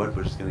what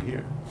Bush is going to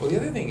hear. Well, the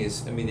other thing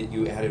is, that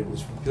you added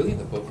was really in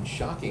the book and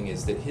shocking,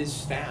 is that his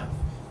staff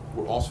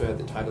also had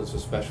the titles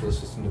of special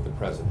assistant to the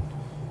president,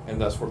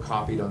 and thus were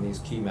copied on these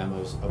key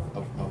memos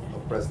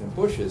of President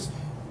Bush's.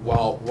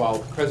 While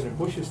President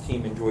Bush's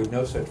team enjoyed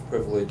no such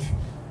privilege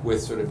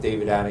with sort of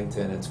David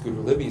Addington and Scooter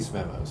Libby's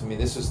memos.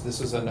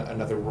 This is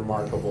another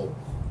remarkable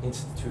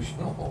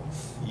institutional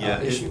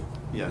issue.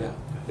 Yeah.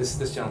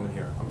 This gentleman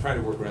here. I'm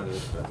trying to work around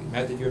this correctly.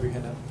 Matt, did you have your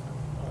hand up?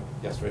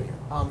 Yes, right here.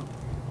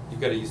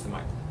 You've got to use the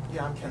mic.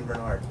 Yeah, I'm Ken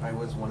Bernard. I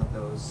was one of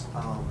those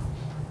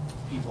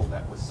people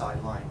that was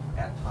sidelined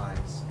at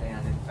times,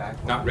 and in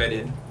fact, not read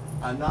in.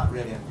 Not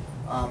read in.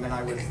 And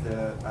I was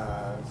the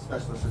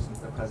special assistant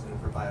to the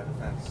president for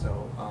biodefense,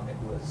 so it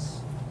was,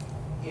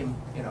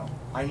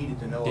 I needed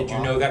to know. Did you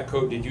know that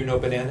code? Did you know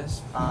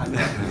bananas? No.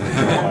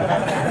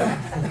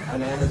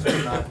 Bananas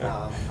was not.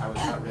 I was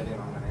not read in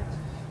on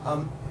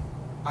bananas.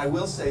 I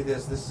will say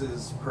this: this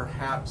is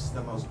perhaps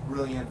the most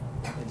brilliant,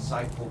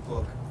 insightful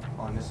book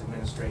on this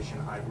administration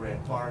I've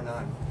read, bar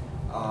none.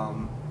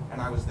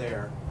 And I was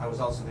there. I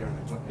was also there in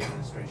the Clinton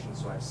administration,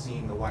 so I've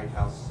seen the White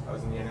House. I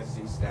was in the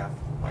NSC staff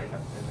in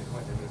the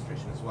Clinton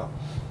administration as well.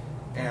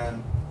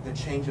 And the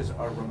changes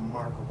are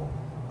remarkable.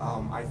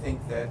 I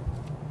think that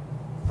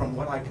from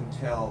what I can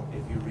tell,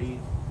 if you read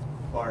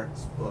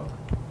Bart's book,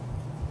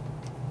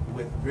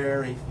 with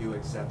very few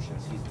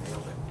exceptions, he's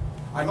nailed it.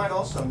 I might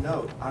also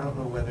note, I don't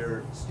know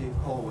whether Steve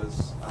Cole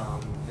was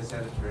his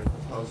editor at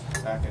the Post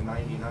back in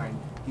 '99,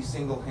 he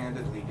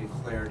single-handedly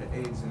declared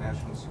AIDS a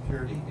national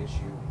security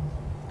issue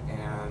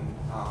and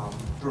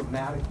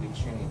dramatically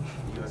changed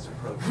the U.S.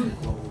 approach to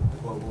the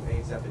global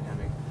AIDS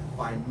epidemic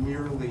by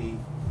merely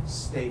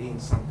stating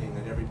something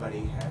that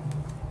everybody had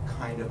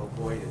kind of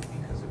avoided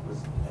because it was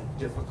a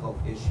difficult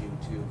issue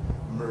to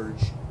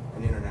merge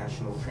an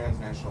international,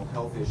 transnational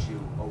health issue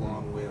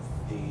along with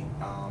the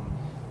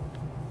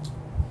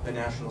the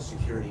national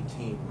security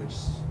team, which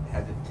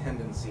had a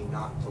tendency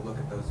not to look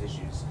at those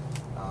issues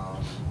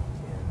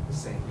in the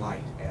same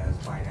light as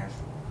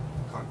binational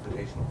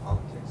confrontational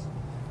politics.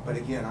 But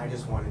again, I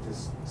just wanted to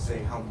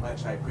say how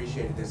much I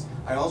appreciated this.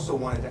 I also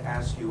wanted to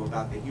ask you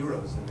about the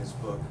heroes in this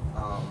book.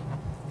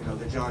 You know,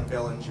 the John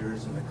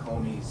Bellingers and the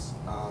Coneys,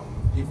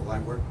 people I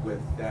worked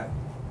with that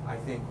I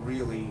think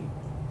really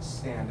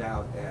stand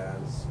out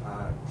as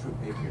true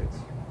patriots.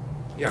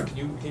 Yeah, can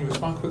you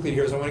respond quickly to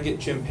yours? I want to get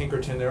Jim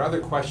Pinkerton. There are other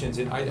questions,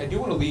 and I do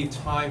want to leave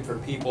time for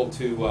people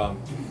to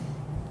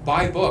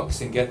buy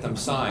books and get them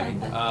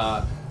signed.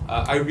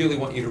 I really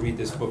want you to read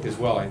this book as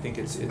well. I think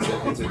it's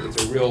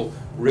a real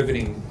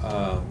riveting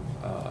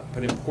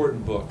but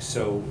important book.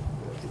 So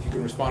if you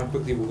can respond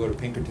quickly, we'll go to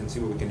Pinkerton, see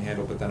what we can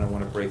handle. But then I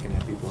want to break and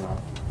have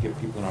give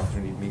people an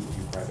opportunity to meet with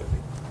you privately.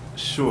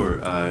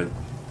 Sure.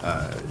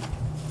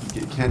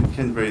 Ken's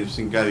a very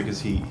interesting guy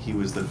because he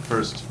was the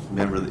first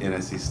member of the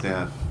NSC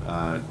staff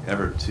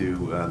ever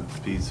to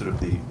be sort of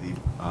the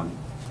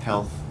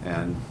health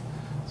and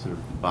sort of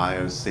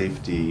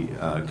biosafety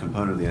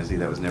component of the NSC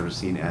that was never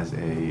seen as a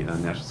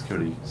national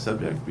security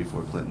subject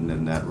before Clinton,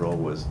 and that role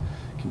was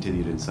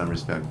continued in some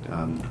respect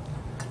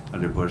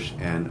under Bush.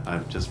 And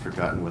I've just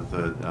forgotten what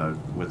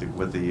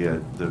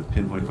the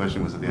pinpoint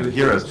question was at the end.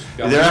 Heroes.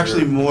 There are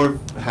actually more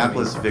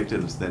hapless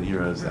victims than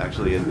heroes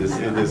actually in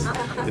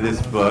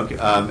this book.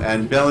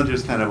 And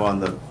Bellinger's kind of on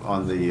the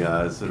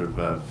sort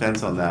of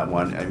fence on that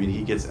one. I mean,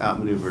 he gets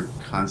outmaneuvered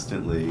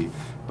constantly,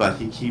 but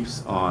he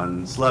keeps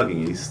on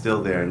slugging. He's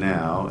still there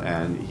now,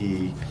 and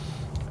he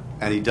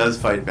does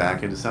fight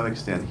back, and to some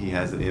extent he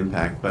has an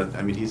impact. But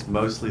I mean, he's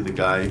mostly the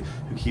guy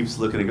who keeps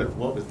looking and going,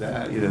 "What was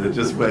that?" You know, that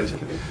just went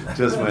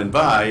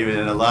by.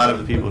 And a lot of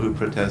the people who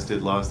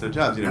protested lost their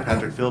jobs. You know,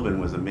 Patrick Philbin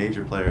was a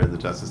major player in the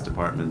Justice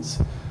Department's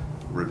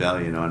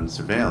rebellion on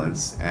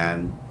surveillance,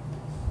 and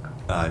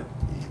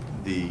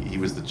he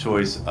was the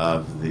choice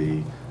of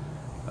the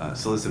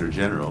Solicitor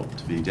General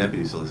to be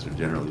Deputy Solicitor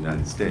General of the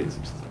United States.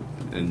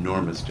 An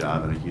enormous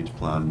job and a huge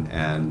plum,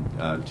 and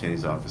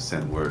Cheney's office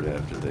sent word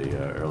after the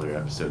earlier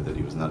episode that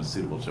he was not a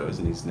suitable choice,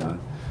 and he's now in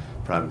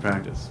private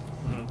practice.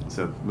 Mm-hmm.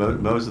 So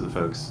most of the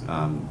folks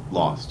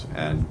lost,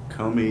 and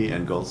Comey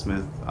and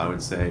Goldsmith, I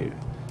would say,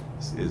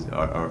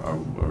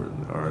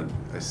 are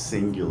a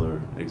singular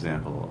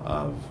example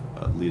of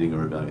leading a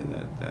rebellion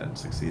that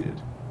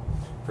succeeded.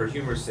 For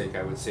humor's sake,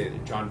 I would say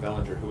that John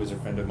Bellinger, who was a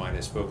friend of mine,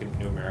 has spoken to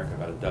New America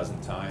about a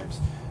dozen times.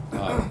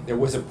 There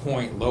was a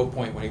low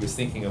point when he was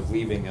thinking of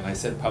leaving, and I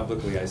said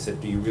publicly,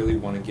 do you really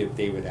want to give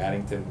David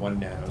Addington 1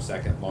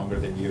 nanosecond longer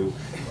than you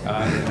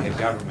in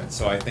government?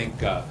 So I think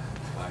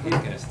he's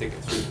going to stick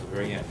it through to the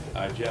very end.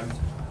 Jim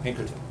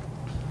Pinkerton.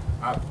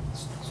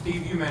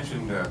 Steve, you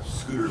mentioned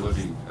Scooter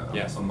Libby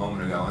yes. a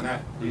moment ago, and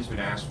that leads me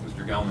to ask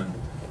Mr. Gellman,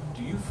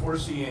 do you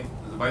foresee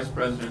the Vice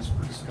President's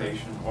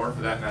participation, or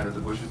for that matter, the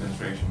Bush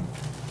administration,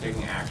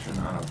 taking action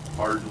on a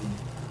pardon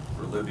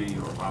for Libby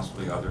or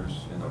possibly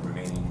others in the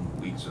remaining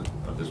weeks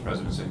of this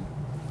presidency?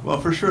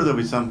 Well, for sure there'll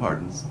be some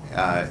pardons.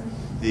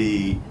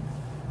 The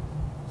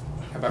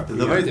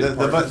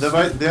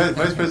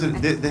Vice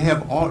President, they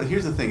have all,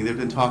 here's the thing, there's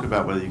been talk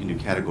about whether you can do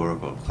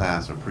categorical,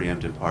 class, or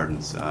preemptive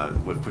pardons.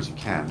 Of course you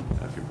can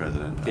if you're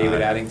president.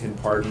 David Addington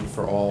pardoned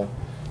for all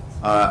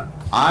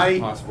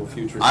possible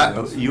future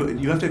things.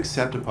 You have to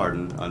accept a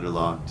pardon under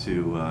law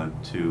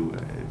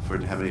for it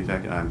to have any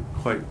effect, and I'm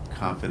quite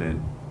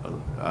confident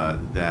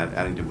that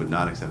Addington would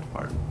not accept a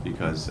pardon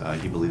because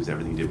he believes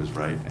everything he did was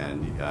right,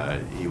 and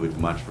he would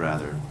much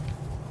rather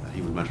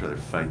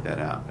fight that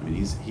out. I mean,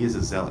 he is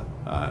a zealot.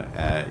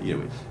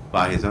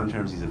 By his own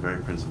terms, he's a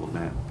very principled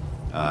man,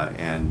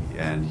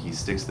 and he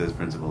sticks to those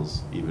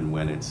principles even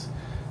when it's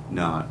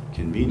not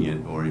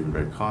convenient or even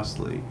very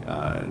costly.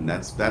 And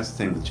that's the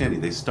same with Cheney.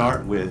 They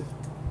start with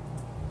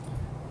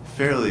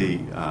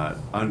fairly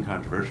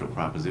uncontroversial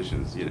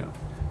propositions. You know,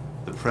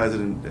 the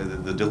president,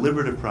 the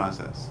deliberative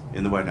process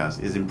in the White House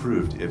is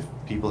improved if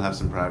people have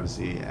some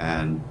privacy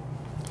and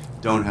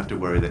don't have to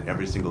worry that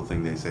every single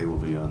thing they say will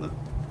be on the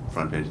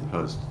front page of the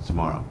Post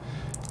tomorrow.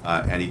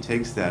 And he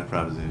takes that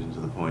proposition to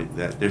the point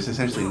that there's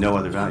essentially no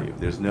other value.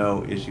 There's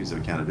no issues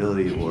of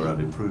accountability or of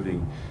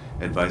improving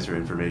advice or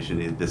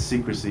information. The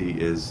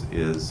secrecy is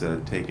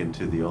taken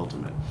to the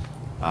ultimate.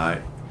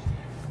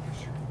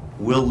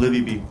 Will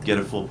Libby get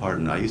a full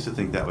pardon? I used to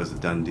think that was a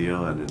done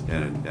deal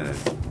and a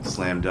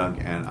slam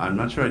dunk, and I'm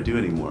not sure I do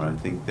anymore. I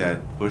think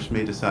that Bush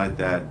may decide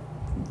that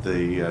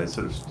the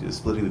sort of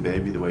splitting the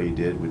baby the way he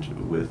did, which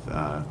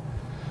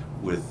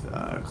with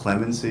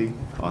clemency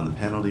on the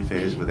penalty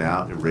phase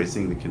without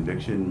erasing the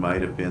conviction,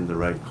 might have been the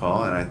right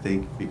call. And I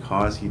think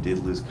because he did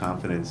lose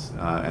confidence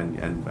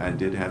and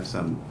did have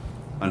some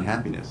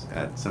unhappiness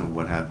at some of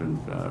what happened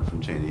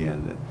from Cheney,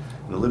 and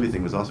the Libby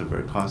thing was also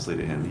very costly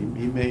to him,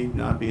 he may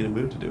not be in a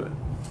mood to do it.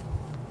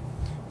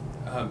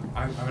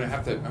 I'm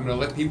going to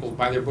let people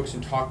buy their books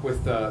and talk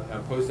with,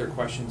 pose their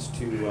questions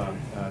to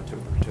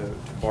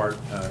Bart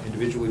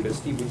individually. But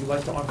Steve, would you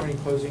like to offer any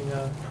closing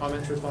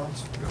comments or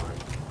thoughts?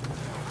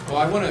 Well,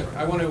 I want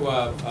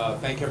to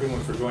thank everyone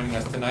for joining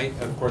us tonight.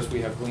 Of course,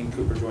 we have Glenn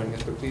Cooper joining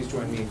us, but please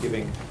join me in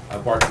giving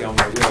Bart Gellman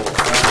a real round of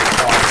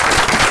applause.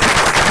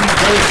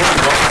 Very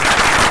important book.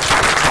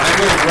 I'm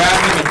going to grab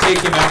him and take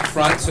him out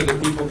front so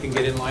that people can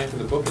get in line for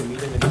the book and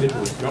meet him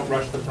individually. Don't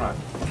rush the front.